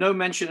no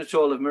mention at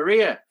all of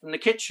Maria from the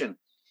kitchen.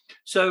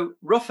 So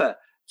Ruffer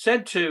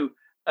said to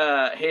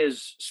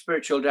his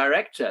spiritual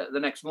director the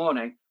next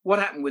morning, what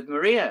happened with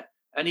Maria?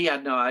 And he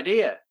had no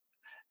idea.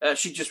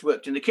 She just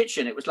worked in the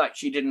kitchen. It was like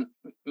she didn't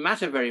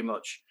matter very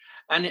much.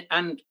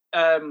 And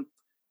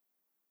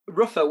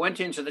Ruffer went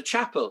into the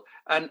chapel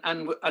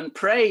and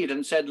prayed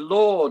and said,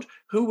 Lord,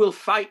 who will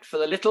fight for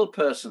the little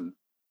person?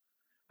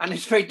 And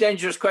it's a very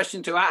dangerous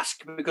question to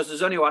ask because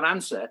there's only one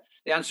answer.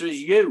 The answer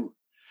is you.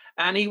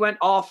 And he went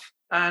off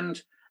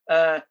and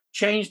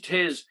changed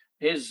his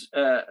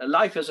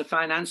life as a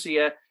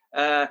financier.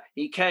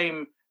 He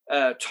came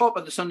top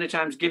of the Sunday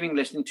Times giving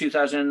list in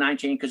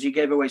 2019 because he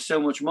gave away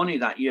so much money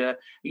that year.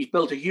 He's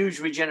built a huge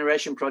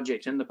regeneration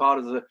project in the part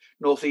of the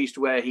Northeast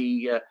where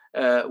he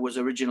was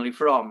originally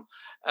from.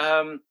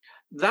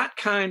 That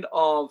kind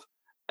of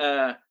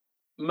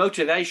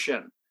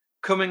motivation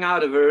coming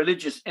out of a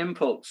religious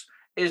impulse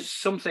is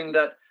something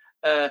that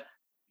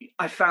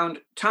I found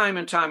time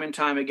and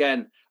time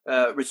again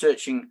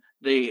researching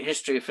the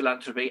history of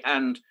philanthropy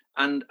and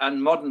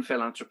modern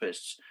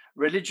philanthropists.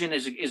 Religion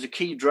is a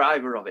key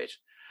driver of it.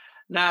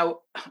 Now,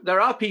 there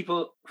are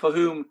people for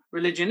whom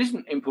religion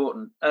isn't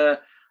important.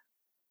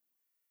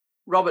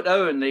 Robert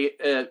Owen,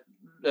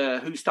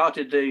 who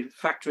started the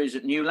factories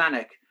at New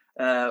Lanark,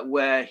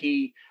 where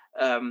he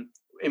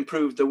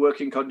improved the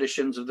working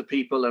conditions of the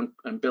people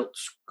and built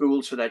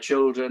schools for their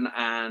children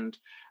and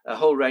a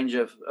whole range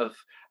of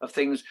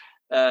things.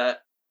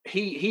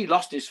 He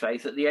lost his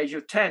faith at the age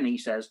of 10, he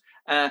says,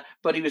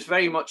 but he was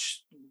very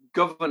much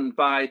governed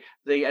by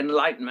the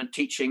Enlightenment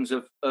teachings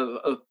of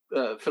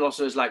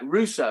philosophers like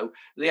Rousseau,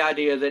 the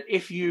idea that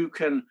if you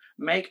can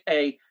make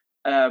if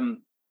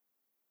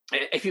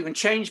you can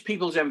change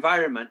people's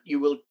environment, you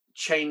will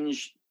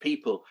change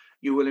people.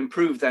 You will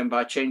improve them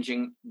by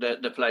changing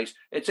the place.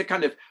 It's a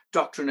kind of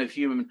doctrine of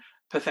human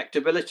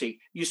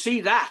perfectibility. You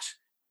see that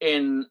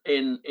in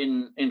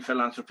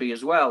philanthropy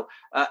as well,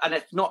 and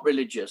it's not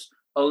religious.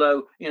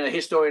 Although a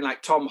historian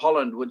like Tom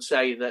Holland would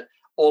say that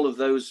all of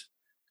those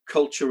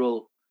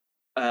cultural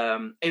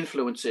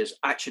influences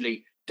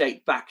actually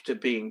date back to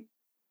being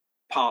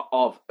part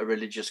of a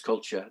religious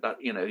culture. That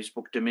his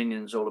book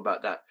Dominion is all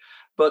about that.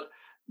 But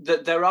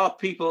that there are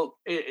people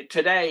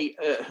today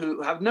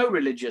who have no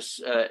religious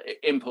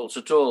impulse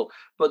at all,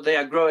 but they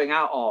are growing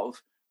out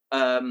of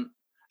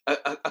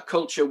a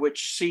culture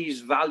which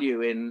sees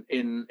value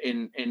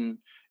in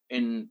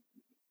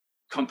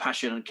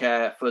compassion and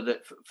care for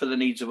the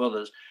needs of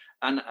others.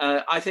 And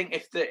I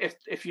think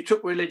if you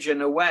took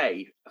religion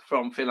away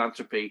from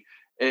philanthropy,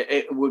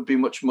 it would be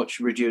much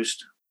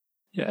reduced.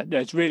 Yeah,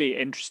 it's really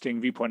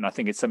interesting viewpoint. And I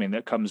think it's something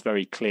that comes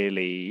very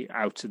clearly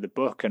out of the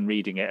book, and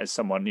reading it as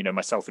someone,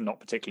 myself and not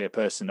particularly a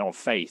person of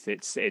faith,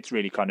 it's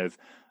really kind of,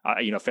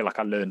 I feel like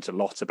I learned a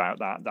lot about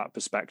that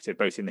perspective,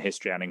 both in the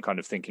history and in kind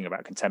of thinking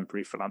about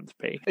contemporary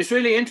philanthropy. It's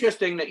really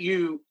interesting that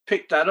you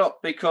picked that up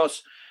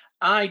because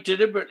I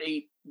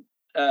deliberately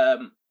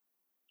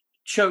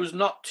chose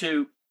not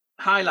to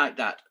highlight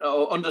that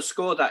or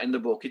underscore that in the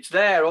book. It's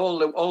there all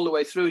the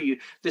way through. You,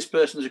 this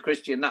person's a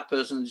Christian, that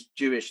person's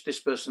Jewish, this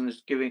person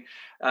is giving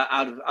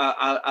out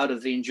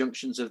of the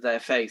injunctions of their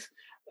faith.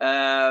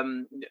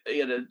 And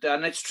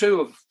it's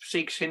true of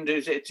Sikhs,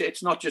 Hindus.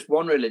 It's not just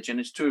one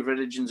religion. It's true of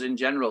religions in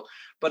general.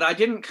 But I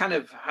didn't kind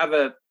of have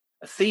a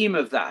theme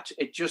of that.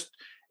 It's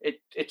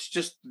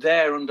just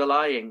there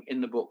underlying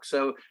in the book.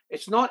 So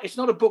it's not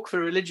a book for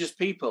religious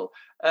people,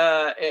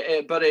 but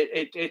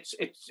it's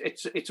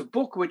a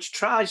book which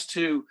tries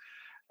to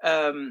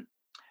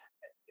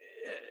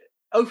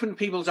open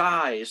people's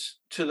eyes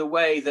to the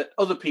way that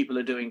other people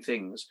are doing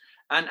things,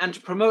 and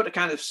to promote a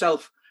kind of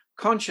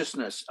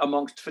self-consciousness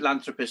amongst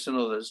philanthropists and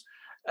others.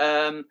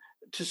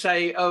 To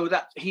say, oh,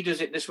 that he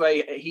does it this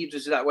way, he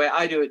does it that way,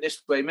 I do it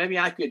this way. Maybe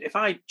I could, if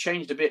I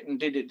changed a bit and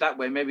did it that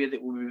way, maybe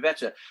it would be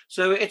better.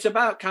 So it's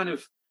about kind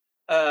of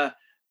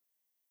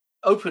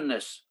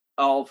openness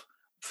of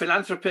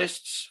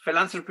philanthropists,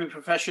 philanthropy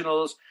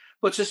professionals,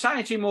 but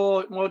society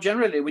more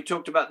generally. We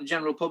talked about the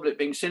general public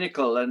being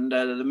cynical and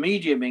the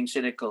media being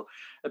cynical.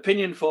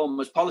 Opinion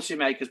formers,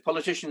 policymakers,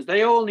 politicians,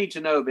 they all need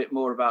to know a bit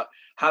more about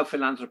how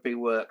philanthropy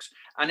works.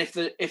 And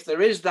if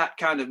there is that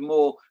kind of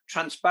more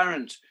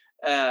transparent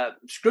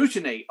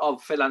scrutiny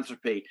of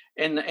philanthropy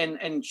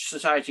in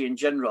society in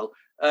general,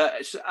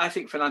 I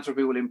think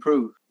philanthropy will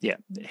improve. Yeah,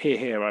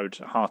 here I would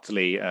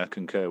heartily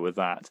concur with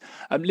that.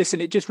 Listen,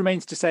 it just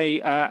remains to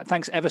say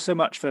thanks ever so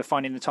much for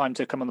finding the time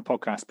to come on the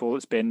podcast, Paul.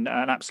 It's been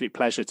an absolute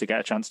pleasure to get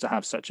a chance to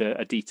have such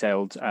a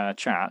detailed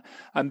chat.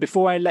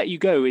 Before I let you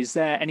go, is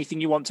there anything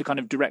you want to kind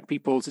of direct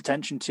people's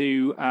attention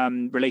to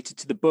related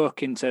to the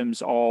book in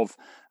terms of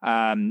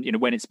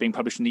when it's being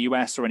published in the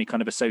US, or any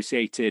kind of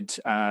associated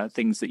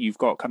things that you've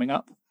got coming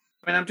up?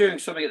 I mean, I'm doing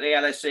something at the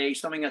LSE,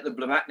 something at the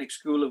Blavatnik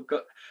School of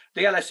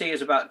the LSE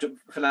is about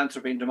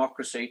philanthropy and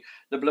democracy.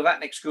 The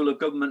Blavatnik School of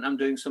Government, I'm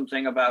doing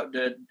something about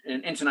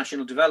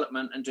international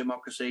development and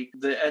democracy.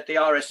 At the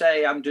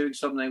RSA, I'm doing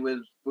something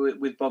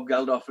with Bob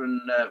Geldof and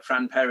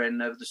Fran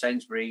Perrin of the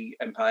Sainsbury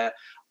Empire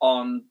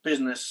on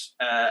business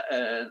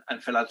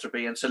and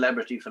philanthropy and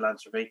celebrity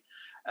philanthropy.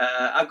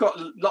 I've got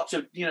lots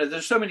of,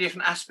 there's so many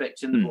different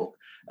aspects in the book,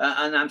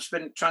 and I'm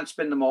trying to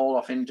spin them all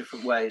off in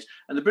different ways.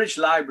 And the British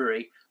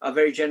Library are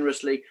very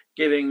generously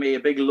giving me a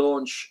big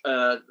launch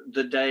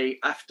the day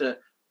after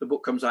the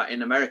book comes out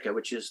in America,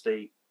 which is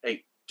the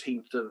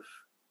 18th of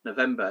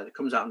November. It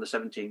comes out on the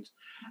 17th,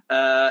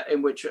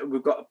 in which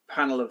we've got a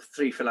panel of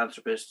 3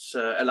 philanthropists,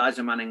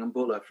 Eliza Manning and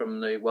Buller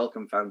from the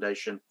Wellcome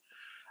Foundation,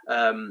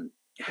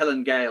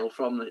 Helen Gale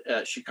from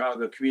the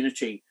Chicago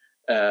Community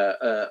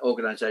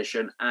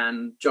Organization,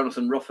 and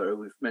Jonathan Ruffer, who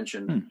we've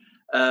mentioned.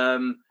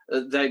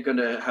 They're going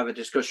to have a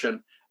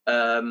discussion,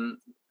 and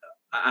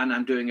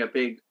I'm doing a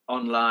big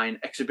online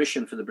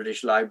exhibition for the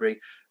British Library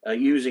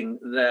using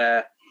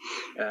their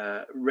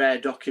rare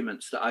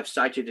documents that I've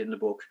cited in the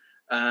book,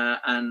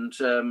 and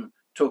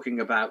talking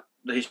about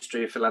the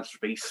history of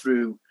philanthropy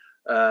through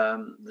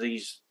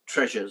these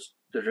treasures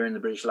that are in the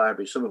British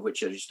Library, some of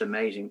which are just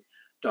amazing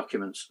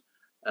documents.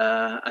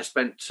 I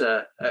spent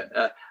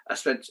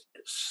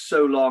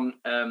so long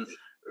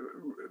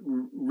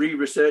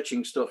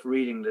re-researching stuff,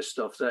 reading this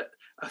stuff, that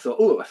I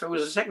thought, if it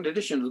was a second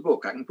edition of the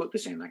book, I can put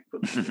this in.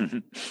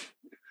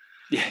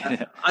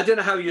 Yeah. I don't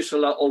know how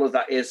useful all of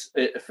that is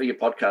for your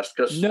podcast.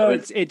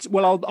 It's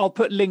well, I'll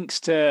put links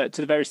to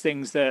the various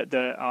things that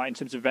are in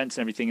terms of events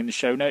and everything in the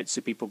show notes, so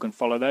people can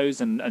follow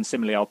those. And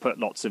similarly, I'll put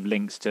lots of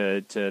links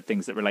to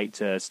things that relate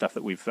to stuff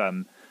that we've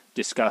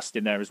discussed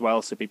in there as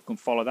well, so people can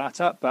follow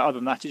that up. But other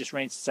than that, it just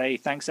remains to say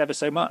thanks ever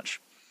so much.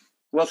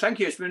 Well, thank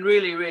you. It's been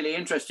really, really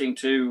interesting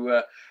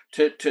to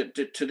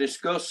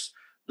discuss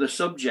the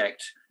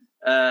subject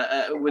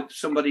with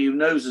somebody who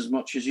knows as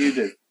much as you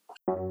do.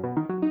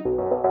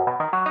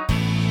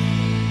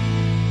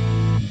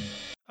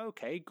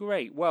 Okay,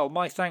 great. Well,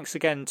 my thanks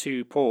again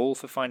to Paul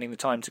for finding the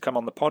time to come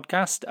on the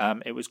podcast.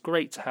 It was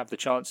great to have the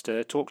chance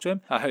to talk to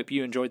him. I hope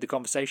you enjoyed the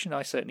conversation.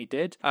 I certainly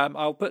did.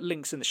 I'll put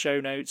links in the show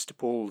notes to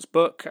Paul's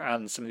book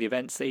and some of the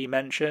events that he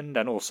mentioned,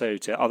 and also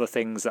to other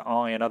things that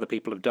I and other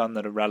people have done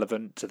that are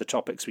relevant to the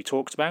topics we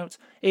talked about.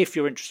 If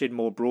you're interested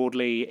more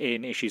broadly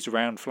in issues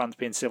around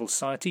philanthropy and civil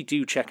society,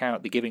 do check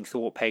out the Giving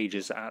Thought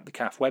pages at the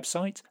CAF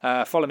website.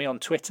 Follow me on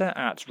Twitter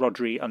at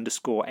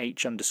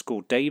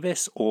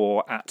Rodri_H_Davis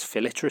or at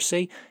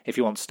Philiteracy, if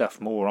you want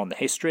stuff more on the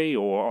history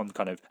or on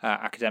kind of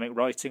academic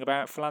writing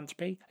about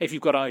philanthropy. If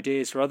you've got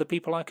ideas for other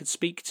people I could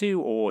speak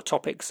to or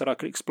topics that I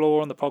could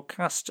explore on the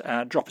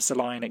podcast, drop us a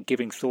line at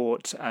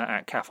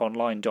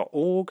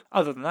givingthought@cafonline.org.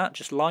 Other than that,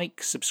 just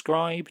like,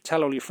 subscribe,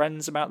 tell all your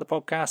friends about the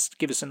podcast,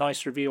 give us a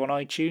nice review on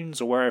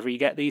iTunes or wherever you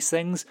get these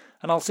things,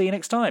 and I'll see you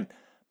next time.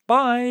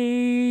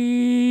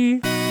 Bye!